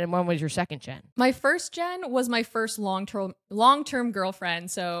first Jen and when was your second Jen? My first Jen was my first long-term girlfriend.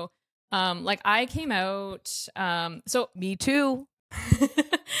 So, I came out, Me too.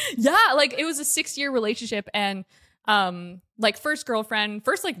 yeah, like it was a 6-year relationship and, first girlfriend,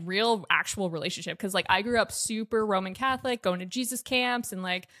 first like real actual relationship. Cause like I grew up super Roman Catholic, going to Jesus camps and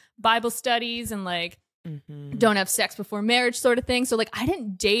like Bible studies and like don't have sex before marriage sort of thing. So like I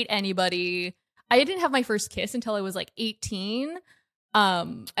didn't date anybody. I didn't have my first kiss until I was like 18.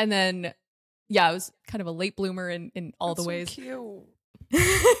 And then, yeah, I was kind of a late bloomer in all the ways. Cute.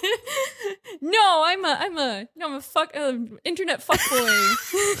 No, I'm a internet fuckboy.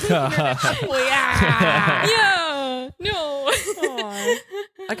 Yeah, no.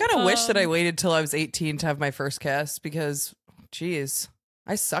 I kind of wish that I waited till I was 18 to have my first kiss because, geez,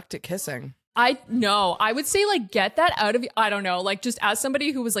 I sucked at kissing. I would say like get that out of you. I don't know, like just as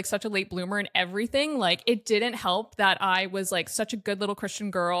somebody who was like such a late bloomer and everything, like it didn't help that I was like such a good little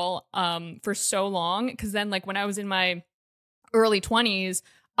Christian girl for so long, because then like when I was in my early 20s,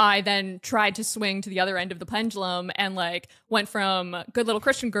 I then tried to swing to the other end of the pendulum and like went from good little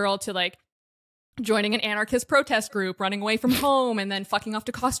Christian girl to like joining an anarchist protest group, running away from home, and then fucking off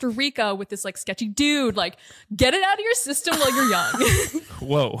to Costa Rica with this like sketchy dude. Like, get it out of your system while you're young.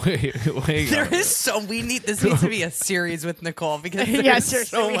 Whoa, wait. There is this needs to be a series with Nicole because there's Yeah,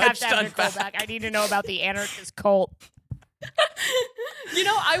 seriously, so we have much to have done Nicole back. I need to know about the anarchist cult.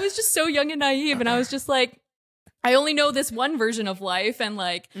 I was just so young and naive, and I was just like, I only know this one version of life, and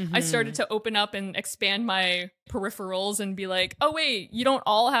like I started to open up and expand my peripherals and be like, oh wait, you don't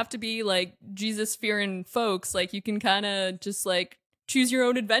all have to be like Jesus fearing folks. Like you can kind of just like choose your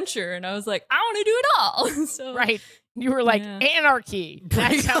own adventure. And I was like, I want to do it all. So Right. You were like, anarchy.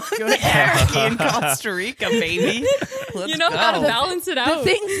 That sounds good. Anarchy in Costa Rica, baby. Let's go. Gotta balance it out. The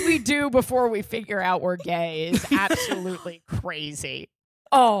things we do before we figure out we're gay is absolutely crazy.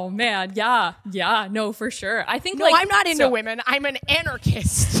 Oh man, yeah, no, for sure. I think No, I'm not into women. I'm an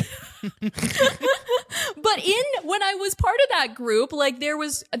anarchist. But when I was part of that group, like that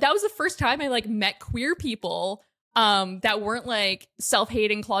was the first time I like met queer people that weren't like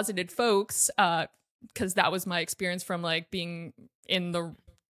self-hating closeted folks, because that was my experience from like being in the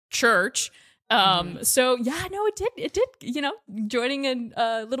church. So yeah, no, it did, joining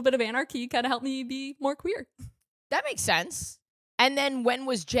a little bit of anarchy kind of helped me be more queer. That makes sense. And then when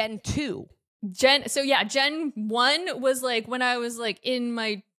was Gen 2? Gen 1 was like when I was like in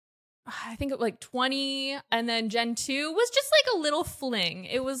my, I think it was like 20, and then Gen 2 was just like a little fling.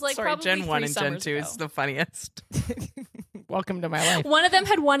 It was like probably Gen 1 and Gen 2 ago. is the funniest. Welcome to my life. One of them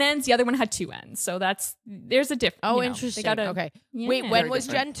had one ends, the other one had two ends. So there's a difference. Oh, interesting. Okay. Yeah. Wait, when was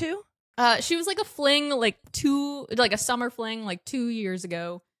Gen 2? She was like a fling, like a summer fling, like 2 years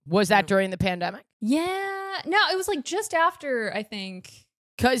ago. Was that during the pandemic? Yeah. No, it was like just after, I think.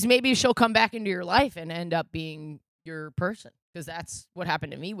 Because maybe she'll come back into your life and end up being your person. Because that's what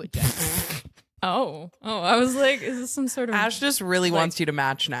happened to me with Jen. Oh, I was like, is this some sort of... Ash just really wants you to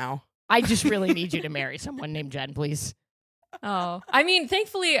match now. I just really need you to marry someone named Jen, please. Oh, I mean,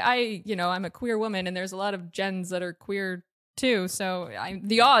 thankfully, I'm a queer woman, and there's a lot of Jens that are queer too. So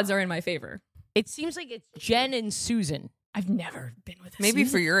the odds are in my favor. It seems like it's Jen and Susan. I've never been with a Maybe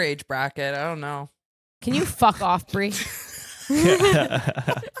Susan. for your age bracket. I don't know. Can you fuck off, Brie?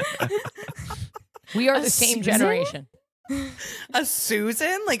 We are the same Susan? generation. A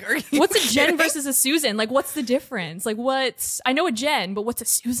Susan? Like, are you What's a Jen kidding? versus a Susan? Like, what's the difference? Like, I know a Jen, but what's a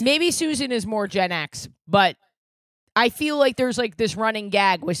Susan? Maybe Susan is more Gen X, but I feel like there's like this running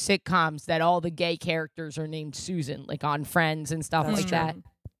gag with sitcoms that all the gay characters are named Susan, like on Friends and stuff like that.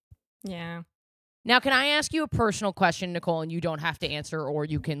 Yeah. Now, can I ask you a personal question, Nicole, and you don't have to answer, or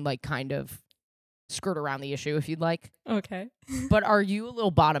you can like kind of skirt around the issue if you'd like. Okay. But are you a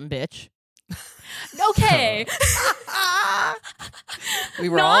little bottom bitch? Okay. We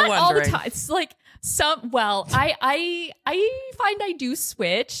were Not all wondering. all the time. It's like I find I do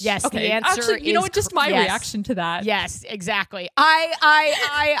switch. Yes, okay. the answer Actually, you know is what? Just my yes. reaction to that. Yes, exactly. No,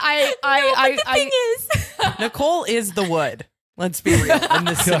 but the thing is, Nicole is the wood. Let's be real in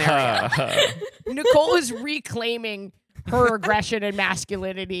this scenario. Nicole is reclaiming her aggression and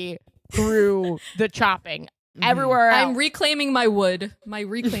masculinity through the chopping. Everywhere else. I'm reclaiming my wood. My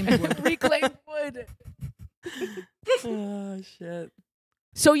reclaimed wood. Reclaim wood. Oh, shit.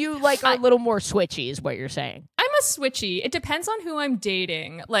 So you like are a little more switchy is what you're saying. I'm a switchy. It depends on who I'm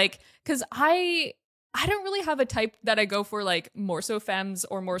dating. Like, because I don't really have a type that I go for, like more so femmes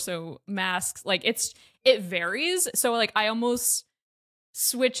or more so masks. Like it varies. So like I almost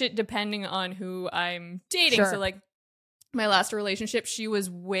switch it depending on who I'm dating. Sure. So like my last relationship, she was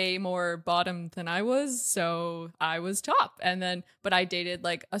way more bottom than I was. So I was top. And then, but I dated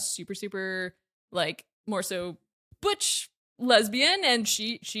like a super, super like more so butch lesbian, and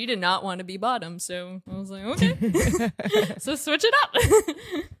she did not want to be bottom. So I was like, okay. So switch it up.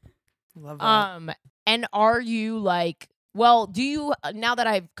 Love that. And are you like, well, do you, now that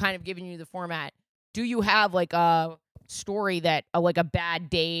I've kind of given you the format, do you have like a story that like a bad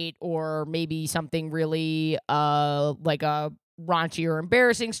date or maybe something really like a raunchy or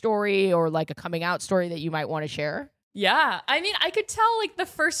embarrassing story or like a coming out story that you might want to share? Yeah. I mean, I could tell like the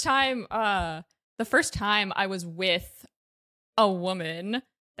first time I was with a woman,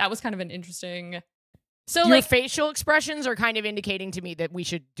 that was kind of an interesting. So Your like facial expressions are kind of indicating to me that we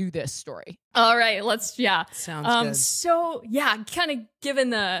should do this story. all right, Sounds good. So yeah, kind of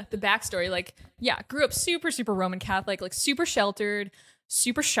given the backstory, like, yeah, grew up super, super Roman Catholic, like super sheltered,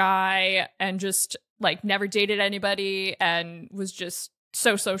 super shy, and just like never dated anybody and was just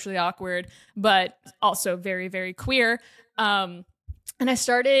so socially awkward, but also very, very queer. And And I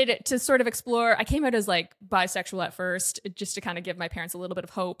started to sort of explore. I came out as like bisexual at first, just to kind of give my parents a little bit of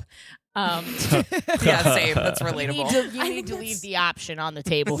hope. Yeah, same. That's relatable. You need to leave the option on the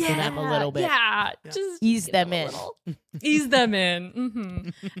table for them a little bit. Yeah, just ease them in. Ease them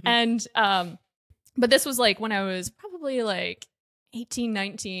in. And but this was like when I was probably like 18,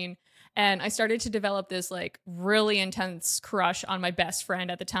 19. And I started to develop this like really intense crush on my best friend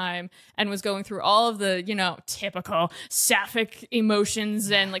at the time, and was going through all of the, typical sapphic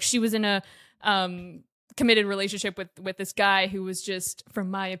emotions. And like she was in a committed relationship with this guy who was just, from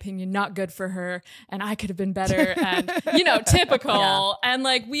my opinion, not good for her, and I could have been better, and typical. Yeah. And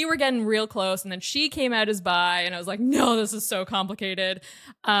like we were getting real close, and then she came out as bi, and I was like, no, this is so complicated.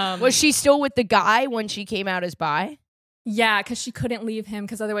 Was she still with the guy when she came out as bi? Yeah, because she couldn't leave him,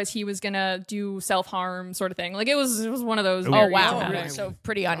 because otherwise he was gonna do self-harm sort of thing. Like it was one of those. Oh wow, so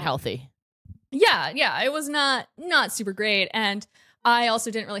pretty unhealthy. Yeah, it was not super great. And I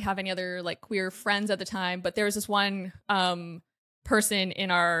also didn't really have any other like queer friends at the time, but there was this one person in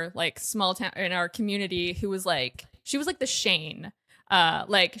our like small town, in our community, who was like, she was like the Shane.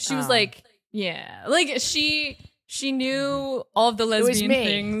 Like she was like, yeah, like she knew all of the lesbian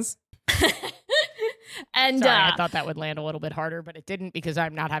things. And sorry, I thought that would land a little bit harder, but it didn't, because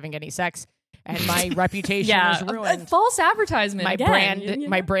I'm not having any sex and my reputation is ruined. False advertisement.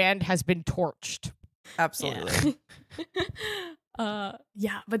 My brand has been torched. Absolutely.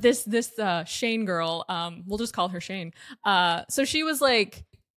 But this Shane girl, we'll just call her Shane. So she was like,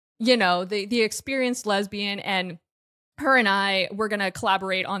 the experienced lesbian, and her and I were gonna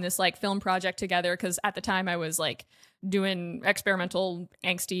collaborate on this like film project together, because at the time I was like doing experimental,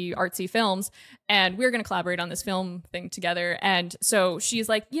 angsty, artsy films, and we were going to collaborate on this film thing together. And so she's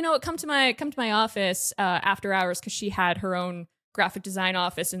like, come to my office after hours, because she had her own graphic design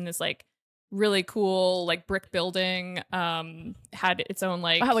office in this like really cool like brick building, had its own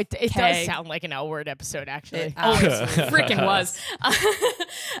like it does sound like an L Word episode, actually. It freaking was.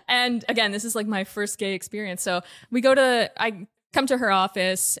 And again, this is like my first gay experience. So I come to her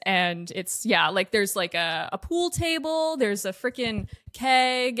office, and it's like there's like a pool table, there's a freaking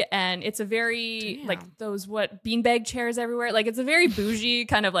keg, and it's a very like those beanbag chairs everywhere. Like it's a very bougie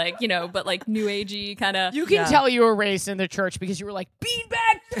kind of like, but like new agey kind of. You can tell you were raised in the church, because you were like,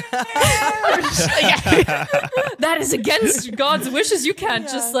 beanbag chairs. That is against God's wishes. You can't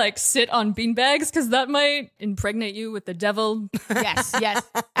just like sit on beanbags, because that might impregnate you with the devil. Yes.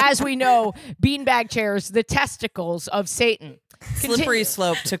 As we know, beanbag chairs, the testicles of Satan. Slippery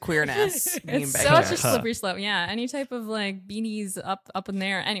slope to queerness. It's such a slippery slope. Yeah, any type of like beanies up in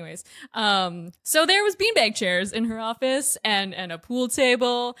there. Anyways, so there was beanbag chairs in her office, and a pool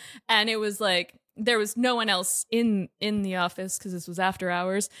table, and it was like there was no one else in the office, because this was after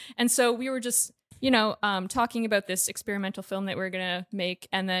hours, and so we were just talking about this experimental film that we are gonna make,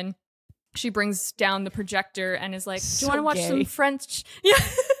 and then she brings down the projector and is like, "Do you want to watch some French?" Yeah.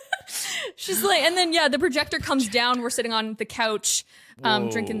 She's like, and then the projector comes down. We're sitting on the couch,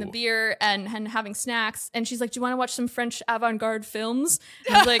 drinking the beer and having snacks. And she's like, "Do you want to watch some French avant-garde films?"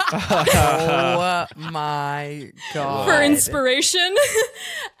 And I was like, "Oh my God." For inspiration.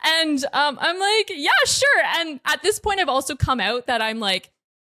 And I'm like, "Yeah, sure." And at this point, I've also come out that I'm like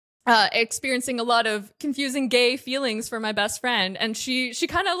experiencing a lot of confusing gay feelings for my best friend. And she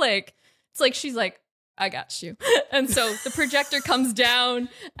kind of like, it's like she's like, "I got you." And so the projector comes down,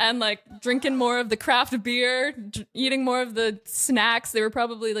 and like drinking more of the craft beer, eating more of the snacks. They were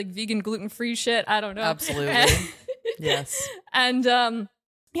probably like vegan, gluten-free shit. I don't know. Absolutely. Yes. And so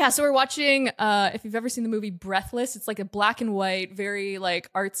we're watching, if you've ever seen the movie Breathless, it's like a black and white, very like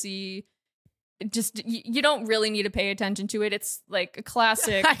artsy. Just you don't really need to pay attention to it. It's like a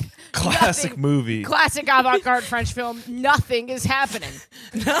classic movie, classic avant-garde French film. Nothing is happening.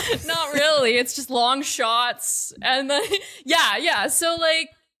 Not really. It's just long shots, and then so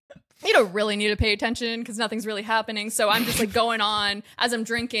like you don't really need to pay attention, because nothing's really happening. So I'm just like going on as I'm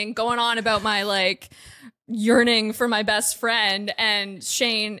drinking, going on about my like yearning for my best friend, and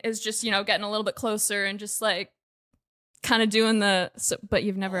Shane is just getting a little bit closer and just like kind of doing but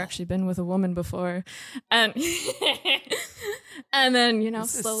you've never actually been with a woman before, and and then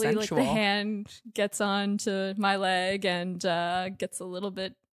this slowly like the hand gets onto my leg and gets a little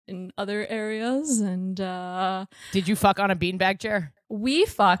bit in other areas. And did you fuck on a beanbag chair? We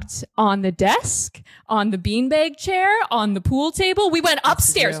fucked on the desk, on the beanbag chair, on the pool table. We went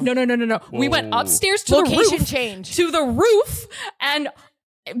upstairs. No. We went upstairs to Location the roof. change. To the roof, and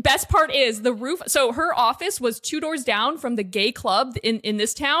best part is the roof. So her office was 2 doors down from the gay club in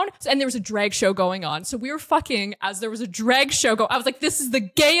this town, and there was a drag show going on. So we were fucking as there was a drag show go. I was like, this is the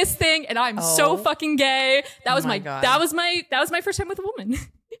gayest thing, and I'm so fucking gay. That was God. that was my first time with a woman.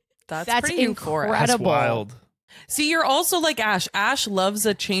 That's pretty incredible. That's wild. See, you're also like Ash. Ash loves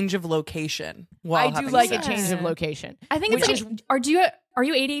a change of location. I do like sex. a change of location. I think it's Which like, are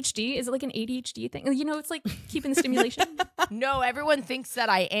you ADHD? Is it like an ADHD thing? You know, it's like keeping the stimulation. No, everyone thinks that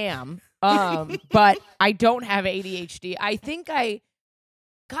I am, but I don't have ADHD. I think I'm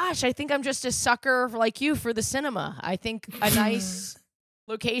just a sucker like you for the cinema. I think a nice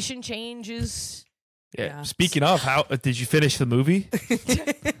location change is. Yeah. Speaking of, how did you finish the movie?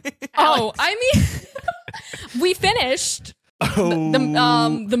 Oh, I mean, we finished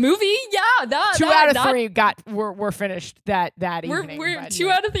the movie. Yeah, that 2 out of 3 were finished that evening. We're 2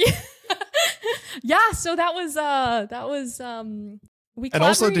 out of 3. Yeah, so that was we. And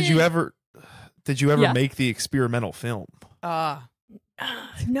also, did you collaborated. ever make the experimental film?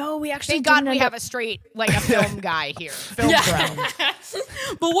 No, we actually Thank God didn't we end have a straight a film guy here. Film bro.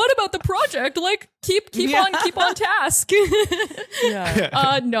 But what about the project? Like, keep on task.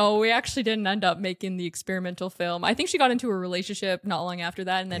 No, we actually didn't end up making the experimental film. I think she got into a relationship not long after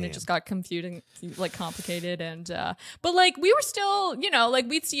that, and then it just got confusing, like complicated. And but like we were still, like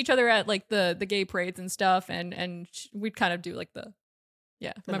we'd see each other at like the gay parades and stuff, and we'd kind of do like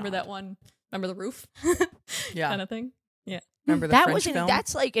remember that one? Remember the roof? Kind of thing. Yeah. Remember the French film?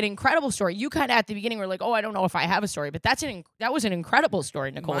 That's like an incredible story. You kind of at the beginning were like, oh, I don't know if I have a story, but that was an incredible story,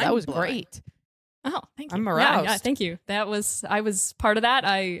 Nicole. That was great. Oh, thank you. I'm aroused. Yeah, thank you. I was part of that.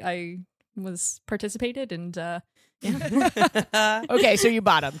 I was participated and yeah. Okay, so you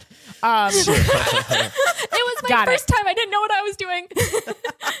bottomed. It was my first time. I didn't know what I was doing.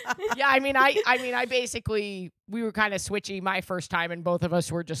 Yeah, I basically we were kind of switchy my first time, and both of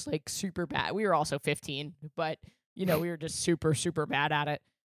us were just like super bad. We were also 15, but we were just super, super bad at it.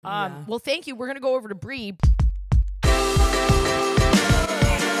 Well, thank you. We're gonna go over to Bree.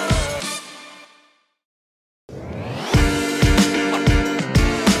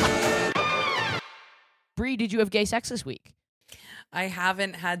 Bree, did you have gay sex this week? I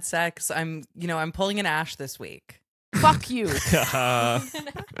haven't had sex. I'm pulling an Ash this week. Fuck you.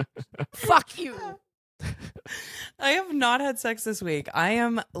 Fuck you. I have not had sex this week. I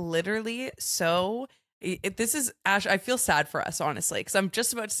am literally so. This is Ash. I feel sad for us, honestly, because I'm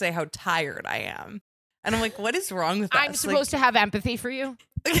just about to say how tired I am, and I'm like, "What is wrong with us?" I'm supposed to have empathy for you.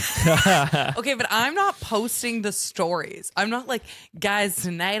 Okay, but I'm not posting the stories. I'm not like, guys,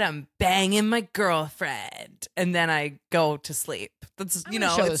 tonight I'm banging my girlfriend, and then I go to sleep. That's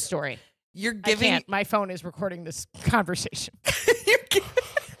show the story. You're giving. I can't. My phone is recording this conversation.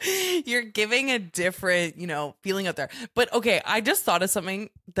 You're giving a different, feeling out there. But okay, I just thought of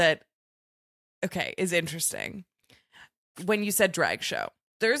something that, is interesting. When you said drag show,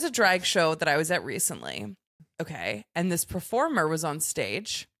 there's a drag show that I was at recently. Okay. And this performer was on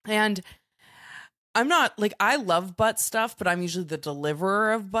stage, and I'm not like, I love butt stuff, but I'm usually the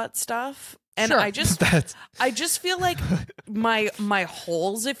deliverer of butt stuff. And sure. I just feel like my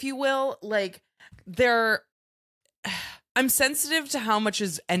holes, if you will, like I'm sensitive to how much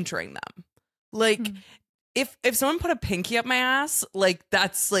is entering them. Like if someone put a pinky up my ass, like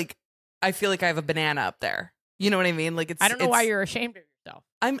that's like, I feel like I have a banana up there. You know what I mean? Like I don't know why you're ashamed of yourself.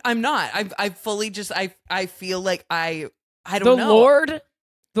 I'm not. I fully just I feel like I don't know.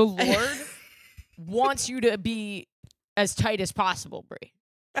 The Lord wants you to be as tight as possible, Brie.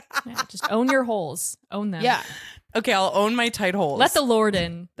 Yeah, just own your holes. Own them. Yeah. Okay, I'll own my tight holes. Let the Lord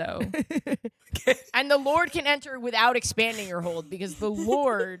in, though. And the Lord can enter without expanding your hold, because the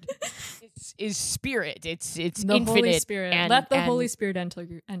Lord is spirit. It's the infinite. Holy Spirit. And, let the Holy Spirit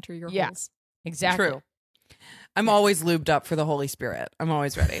enter your holes. Exactly. True. I'm always lubed up for the Holy Spirit. I'm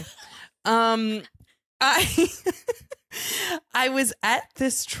always ready. I was at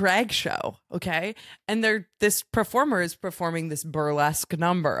this drag show, okay? And this performer is performing this burlesque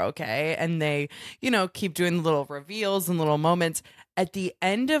number, okay? And they, keep doing the little reveals and little moments. At the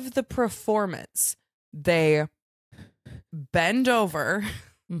end of the performance, they bend over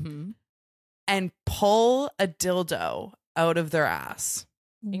and pull a dildo out of their ass.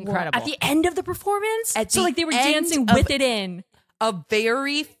 Incredible. At the end of the performance? So like they were dancing with it in. A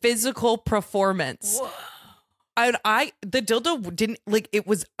very physical performance. Whoa. The dildo didn't, like, it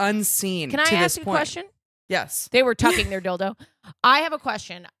was unseen. Can I ask you a question? Yes. They were tucking their dildo. I have a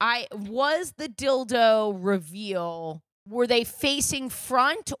question. Was the dildo reveal, were they facing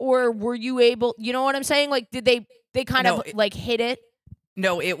front, or were you able, you know what I'm saying? Like, did they kind of hit it?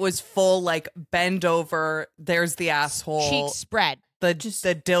 No, it was full, like, bend over, there's the asshole. Cheeks spread. the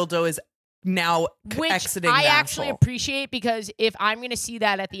dildo is now Which exiting I the actually asshole. appreciate, because if I'm going to see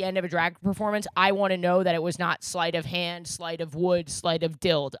that at the end of a drag performance, I want to know that it was not sleight of hand, sleight of wood, sleight of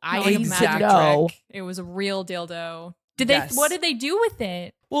dild. I Not like a need magic to know. trick. It was a real dildo. Yes. What did they do with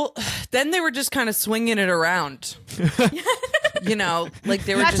it? Well, then they were just kind of swinging it around. You know, like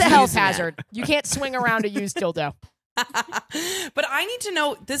they were That's just a health using it. hazard. You can't swing around a used dildo. But I need to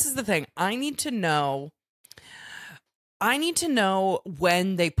know, this is the thing. I need to know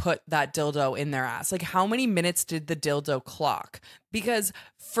when they put that dildo in their ass. Like, how many minutes did the dildo clock? Because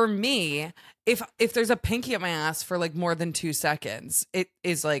for me, if there's a pinky at my ass for like more than 2 seconds, it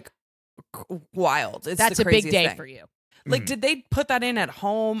is like wild. It's That's the a big craziest day thing. for you. Like, did they put that in at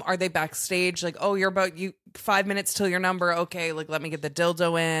home? Are they backstage? Like, oh, you're 5 minutes till your number. Okay, like, let me get the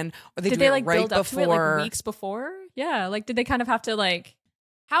dildo in. Or Did do they it like right build up before? to it like weeks before? Yeah, like did they kind of have to like?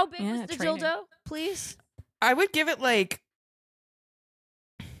 How big Yeah, was the training. dildo, please? I would give it like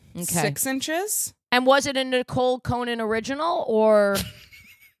Okay. 6 inches. And was it a Nicole Coenen original or?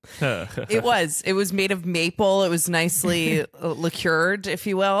 It was made of maple. It was nicely liqueured, if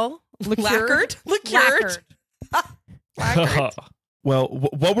you will. Liqueured? Liqueured. Lacquered. Well,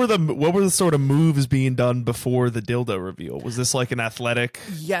 what were the sort of moves being done before the dildo reveal? Was this like an athletic,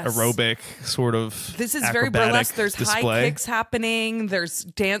 Yes. aerobic sort of? This is very acrobatic burlesque. There's display? high kicks happening. There's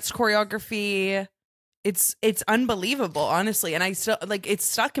dance choreography. It's unbelievable, honestly. And I still like it's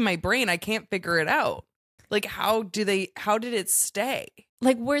stuck in my brain. I can't figure it out. Like how did it stay?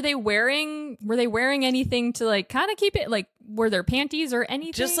 Like were they wearing anything to like kind of keep it like were there panties or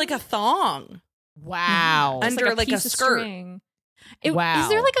anything? Just like a thong. Wow. Just under like a piece of skirt. string. Wow. Is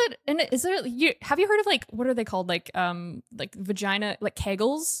there like have you heard of like what are they called like vagina like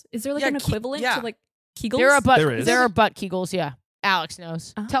kegels? Is there like Yeah, an equivalent yeah. to like kegels? There is. There are butt kegels, yeah. Alex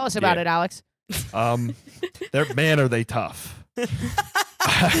knows. Oh. Tell us about Yeah. it, Alex. Man, are they tough?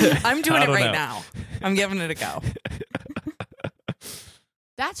 I'm doing I it don't right know. now. I'm giving it a go.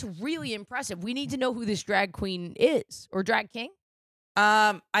 That's really impressive. We need to know who this drag queen is or drag king.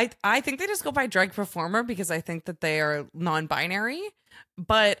 I think they just go by drag performer because I think that they are non-binary.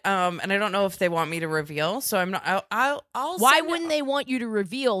 But and I don't know if they want me to reveal, so I'm not. I'll. Why send it- wouldn't they want you to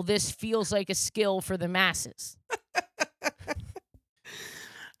reveal this feels like a skill for the masses?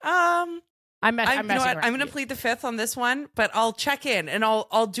 I'm you know messing what? around I'm going to with you. plead the fifth on this one, but I'll check in and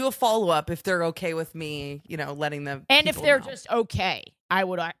I'll do a follow up if they're okay with me, you know, letting them. And if people they're know. just okay, I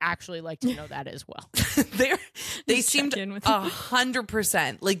would actually like to know that as well. they Just seemed check in with you.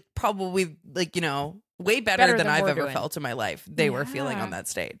 100%, like probably like you know way better than I've we're ever doing. felt in my life. They were feeling Yeah. on that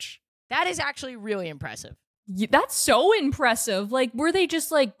stage. That is actually really impressive. That's so impressive. Like, were they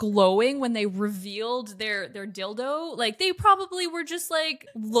just like glowing when they revealed their dildo? Like, they probably were just like,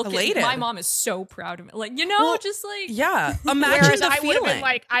 look, Elated. my mom is so proud of me. Like, you know, Well, just like, Yeah, imagine Whereas the I would have feeling. been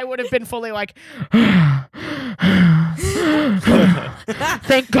like, I would have been fully like,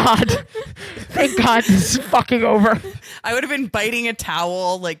 thank God. Thank God this is fucking over. I would have been biting a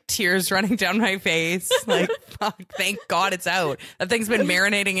towel, like tears running down my face. Like, fuck, thank God it's out. That thing's been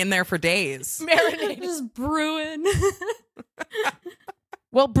marinating in there for days. Marinated. just brewing.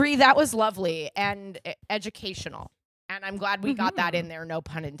 Well, Bree, that was lovely and educational. And I'm glad we got that in there, no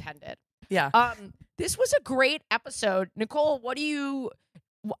pun intended. Yeah. This was a great episode. Nicole, what do you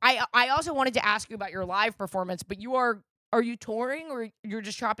I also wanted to ask you about your live performance, but are you touring or you're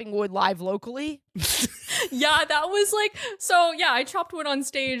just chopping wood live locally? Yeah, that was like, so yeah, I chopped wood on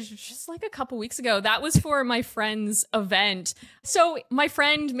stage just like a couple weeks ago. That was for my friend's event. So my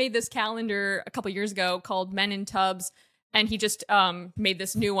friend made this calendar a couple years ago called Men in Tubs, and he just made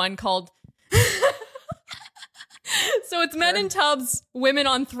this new one called so it's Men in Tubs, Women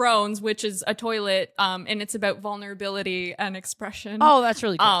on Thrones, which is a toilet, and it's about vulnerability and expression. Oh, that's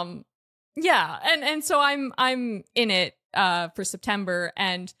really cool. Yeah, and so I'm in it for September,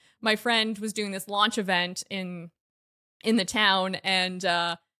 and my friend was doing this launch event in the town, and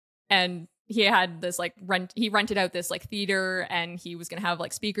he had this like he rented out this like theater, and he was gonna have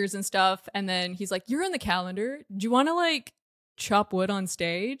like speakers and stuff, and then he's like, "You're in the calendar. Do you want to like chop wood on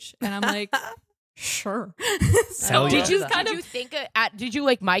stage?" And I'm like, "Sure." So Hell yeah. did you kind Did of you think did you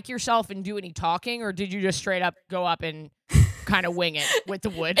like mic yourself and do any talking, or did you just straight up go up and kind of wing it with the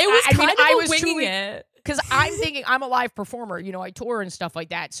wood? It was I mean, kind of I a was winging truly, it. because I'm thinking I'm a live performer, you know, I tour and stuff like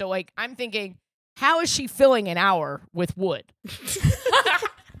that. So like I'm thinking, how is she filling an hour with wood?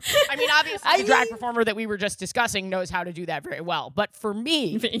 I mean, obviously the drag performer that we were just discussing knows how to do that very well. But for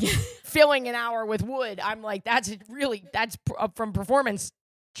me, filling an hour with wood, I'm like, that's from performance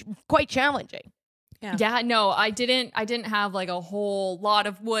quite challenging. Yeah, no, I didn't have like a whole lot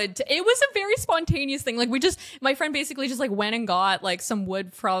of wood. It was a very spontaneous thing. Like my friend basically just like went and got like some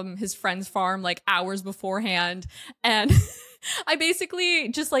wood from his friend's farm like hours beforehand. And I basically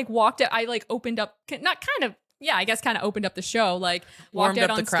just like walked out. I like opened up, I guess kind of opened up the show, like walked Warmed out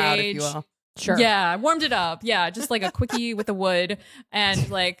up on the crowd, stage. if you will. Sure. Yeah, warmed it up. Yeah, just like a quickie with the wood, and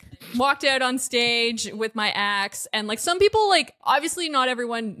like walked out on stage with my axe. And like some people, like obviously not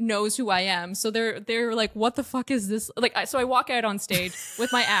everyone knows who I am, so they're like, "What the fuck is this?" Like, so I walk out on stage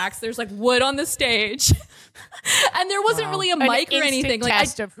with my axe. There's like wood on the stage, and there wasn't really a mic or anything. Like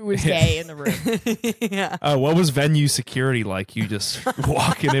test of who is gay in the room. Yeah. What was venue security like? You just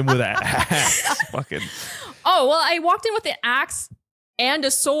walking in with that axe, fucking. Oh well, I walked in with an axe and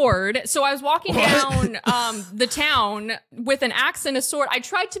a sword. So I was walking down the town with an axe and a sword. I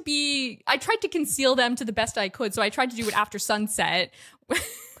tried to conceal them to the best I could. So I tried to do it after sunset.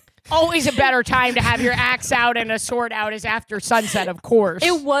 Always a better time to have your axe out and a sword out is after sunset, of course.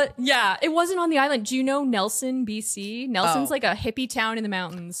 It wasn't on the island. Do you know Nelson, BC? Nelson's like a hippie town in the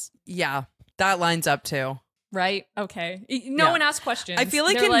mountains. Yeah, that lines up too. Right? Okay. No one asked questions. I feel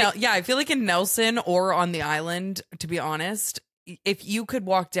like They're I feel like in Nelson or on the island, to be honest, if you could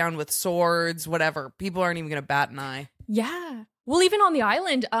walk down with swords, whatever, people aren't even going to bat an eye. Yeah. Well, even on the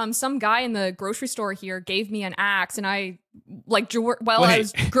island, some guy in the grocery store here gave me an axe, and I I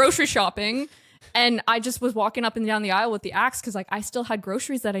was grocery shopping, and I just was walking up and down the aisle with the axe because like I still had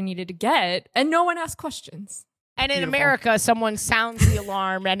groceries that I needed to get, and no one asked questions. And in America, someone sounds the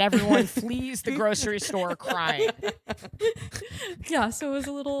alarm and everyone flees the grocery store crying. Yeah, so it was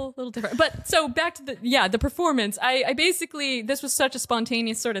a little different. But so back to the performance. I basically, this was such a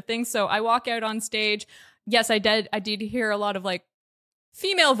spontaneous sort of thing. So I walk out on stage. Yes, I did hear a lot of like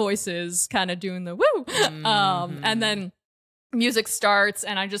female voices kind of doing the woo. And then music starts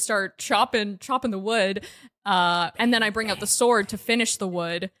and I just start chopping the wood. And then I bring out the sword to finish the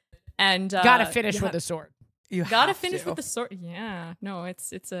wood. And gotta finish with the sword. You gotta finish with the sword. Yeah, no,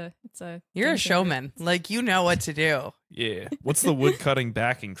 it's a. You're a showman. Like you know what to do. Yeah. What's the wood cutting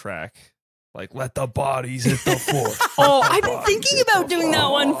backing track? Like, let the bodies hit the floor. Oh, I've been thinking about doing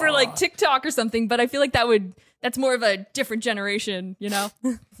that one for like TikTok or something, but I feel like that's more of a different generation, you know?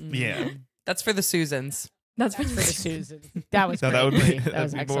 Yeah. That's for the Susans. That's for the Susan. That was No, great. that would be, That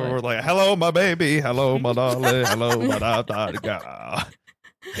was that'd be excellent. more like, hello, my baby. Hello, my darling. Hello, my da-da-da-da.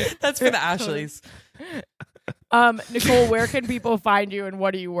 That's for the Ashleys. Nicole, where can people find you and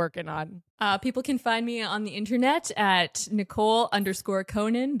what are you working on? People can find me on the internet at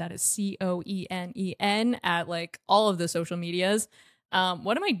Nicole_Coenen. That is Coenen at like all of the social medias.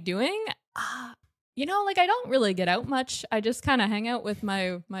 What am I doing? Like I don't really get out much. I just kind of hang out with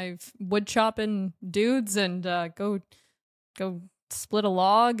my wood chopping dudes and go split a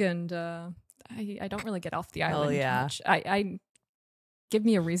log. And I don't really get off the island much. I give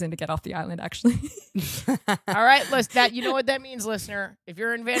me a reason to get off the island, actually. All right, you know what that means, listener. If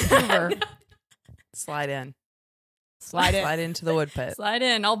you're in Vancouver, Slide in. slide in. Slide into the wood pit. Slide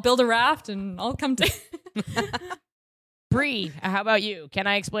in. I'll build a raft and I'll come to. Bree, how about you? Can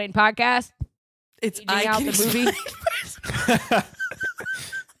I explain podcast? It's Aging out the movie.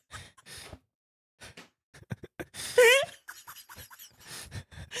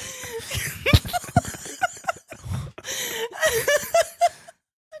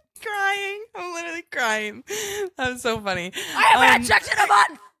 Crying. I'm literally crying. That was so funny. I have an section of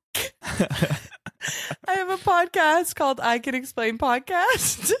fun. I have a podcast called I Can Explain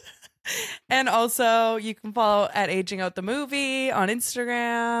Podcast. And also you can follow at Aging Out the Movie on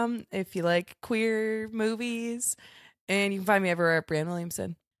Instagram if you like queer movies. And you can find me everywhere at Brianne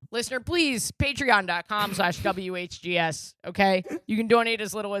Williamson. Listener, please, patreon.com/WHGS, okay? You can donate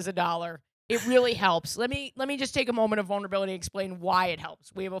as little as $1. It really helps. Let me just take a moment of vulnerability and explain why it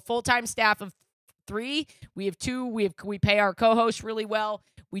helps. We have a full-time staff of 3. We have 2. We pay our co-hosts really well.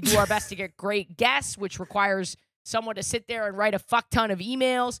 We do our best to get great guests, which requires someone to sit there and write a fuck ton of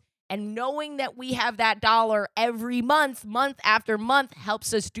emails. And knowing that we have that dollar every month after month,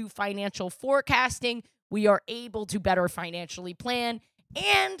 helps us do financial forecasting. We are able to better financially plan.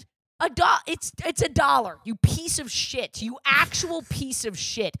 And it's $1, you piece of shit. You actual piece of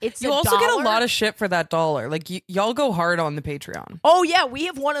shit. It's You also get a lot of shit for that $1. Like y'all go hard on the Patreon. Oh yeah, we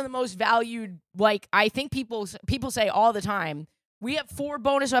have one of the most valued. Like I think people say all the time, we have 4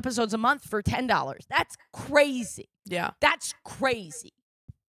 bonus episodes a month for $10. That's crazy. Yeah. That's crazy.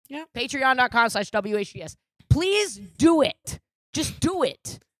 Yeah. Patreon.com/WHGS. Please do it. Just do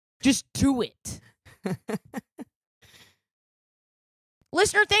it. Just do it.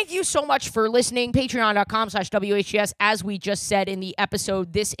 Listener, thank you so much for listening. Patreon.com/WHS. As we just said in the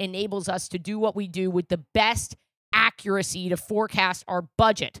episode, this enables us to do what we do with the best accuracy to forecast our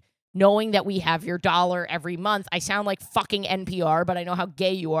budget, knowing that we have your dollar every month. I sound like fucking NPR, but I know how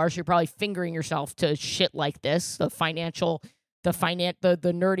gay you are, so you're probably fingering yourself to shit like this, the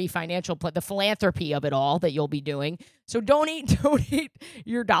nerdy financial, the philanthropy of it all that you'll be doing. So donate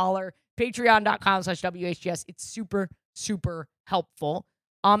your dollar. Patreon.com/WHS. It's super, super helpful.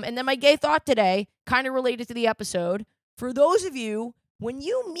 And then my gay thought today, kind of related to the episode. For those of you, when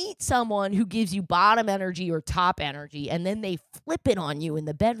you meet someone who gives you bottom energy or top energy, and then they flip it on you in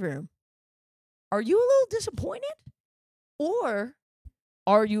the bedroom, are you a little disappointed? Or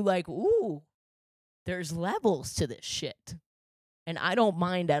are you like, ooh, there's levels to this shit, and I don't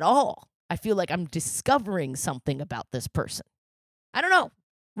mind at all. I feel like I'm discovering something about this person. I don't know.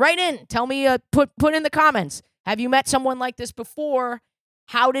 Write in. Tell me, put in the comments. Have you met someone like this before?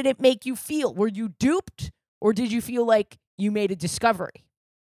 How did it make you feel? Were you duped, or did you feel like you made a discovery?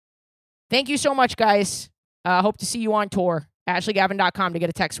 Thank you so much, guys. Hope to see you on tour. AshleyGavin.com to get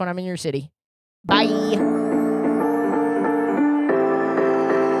a text when I'm in your city. Bye.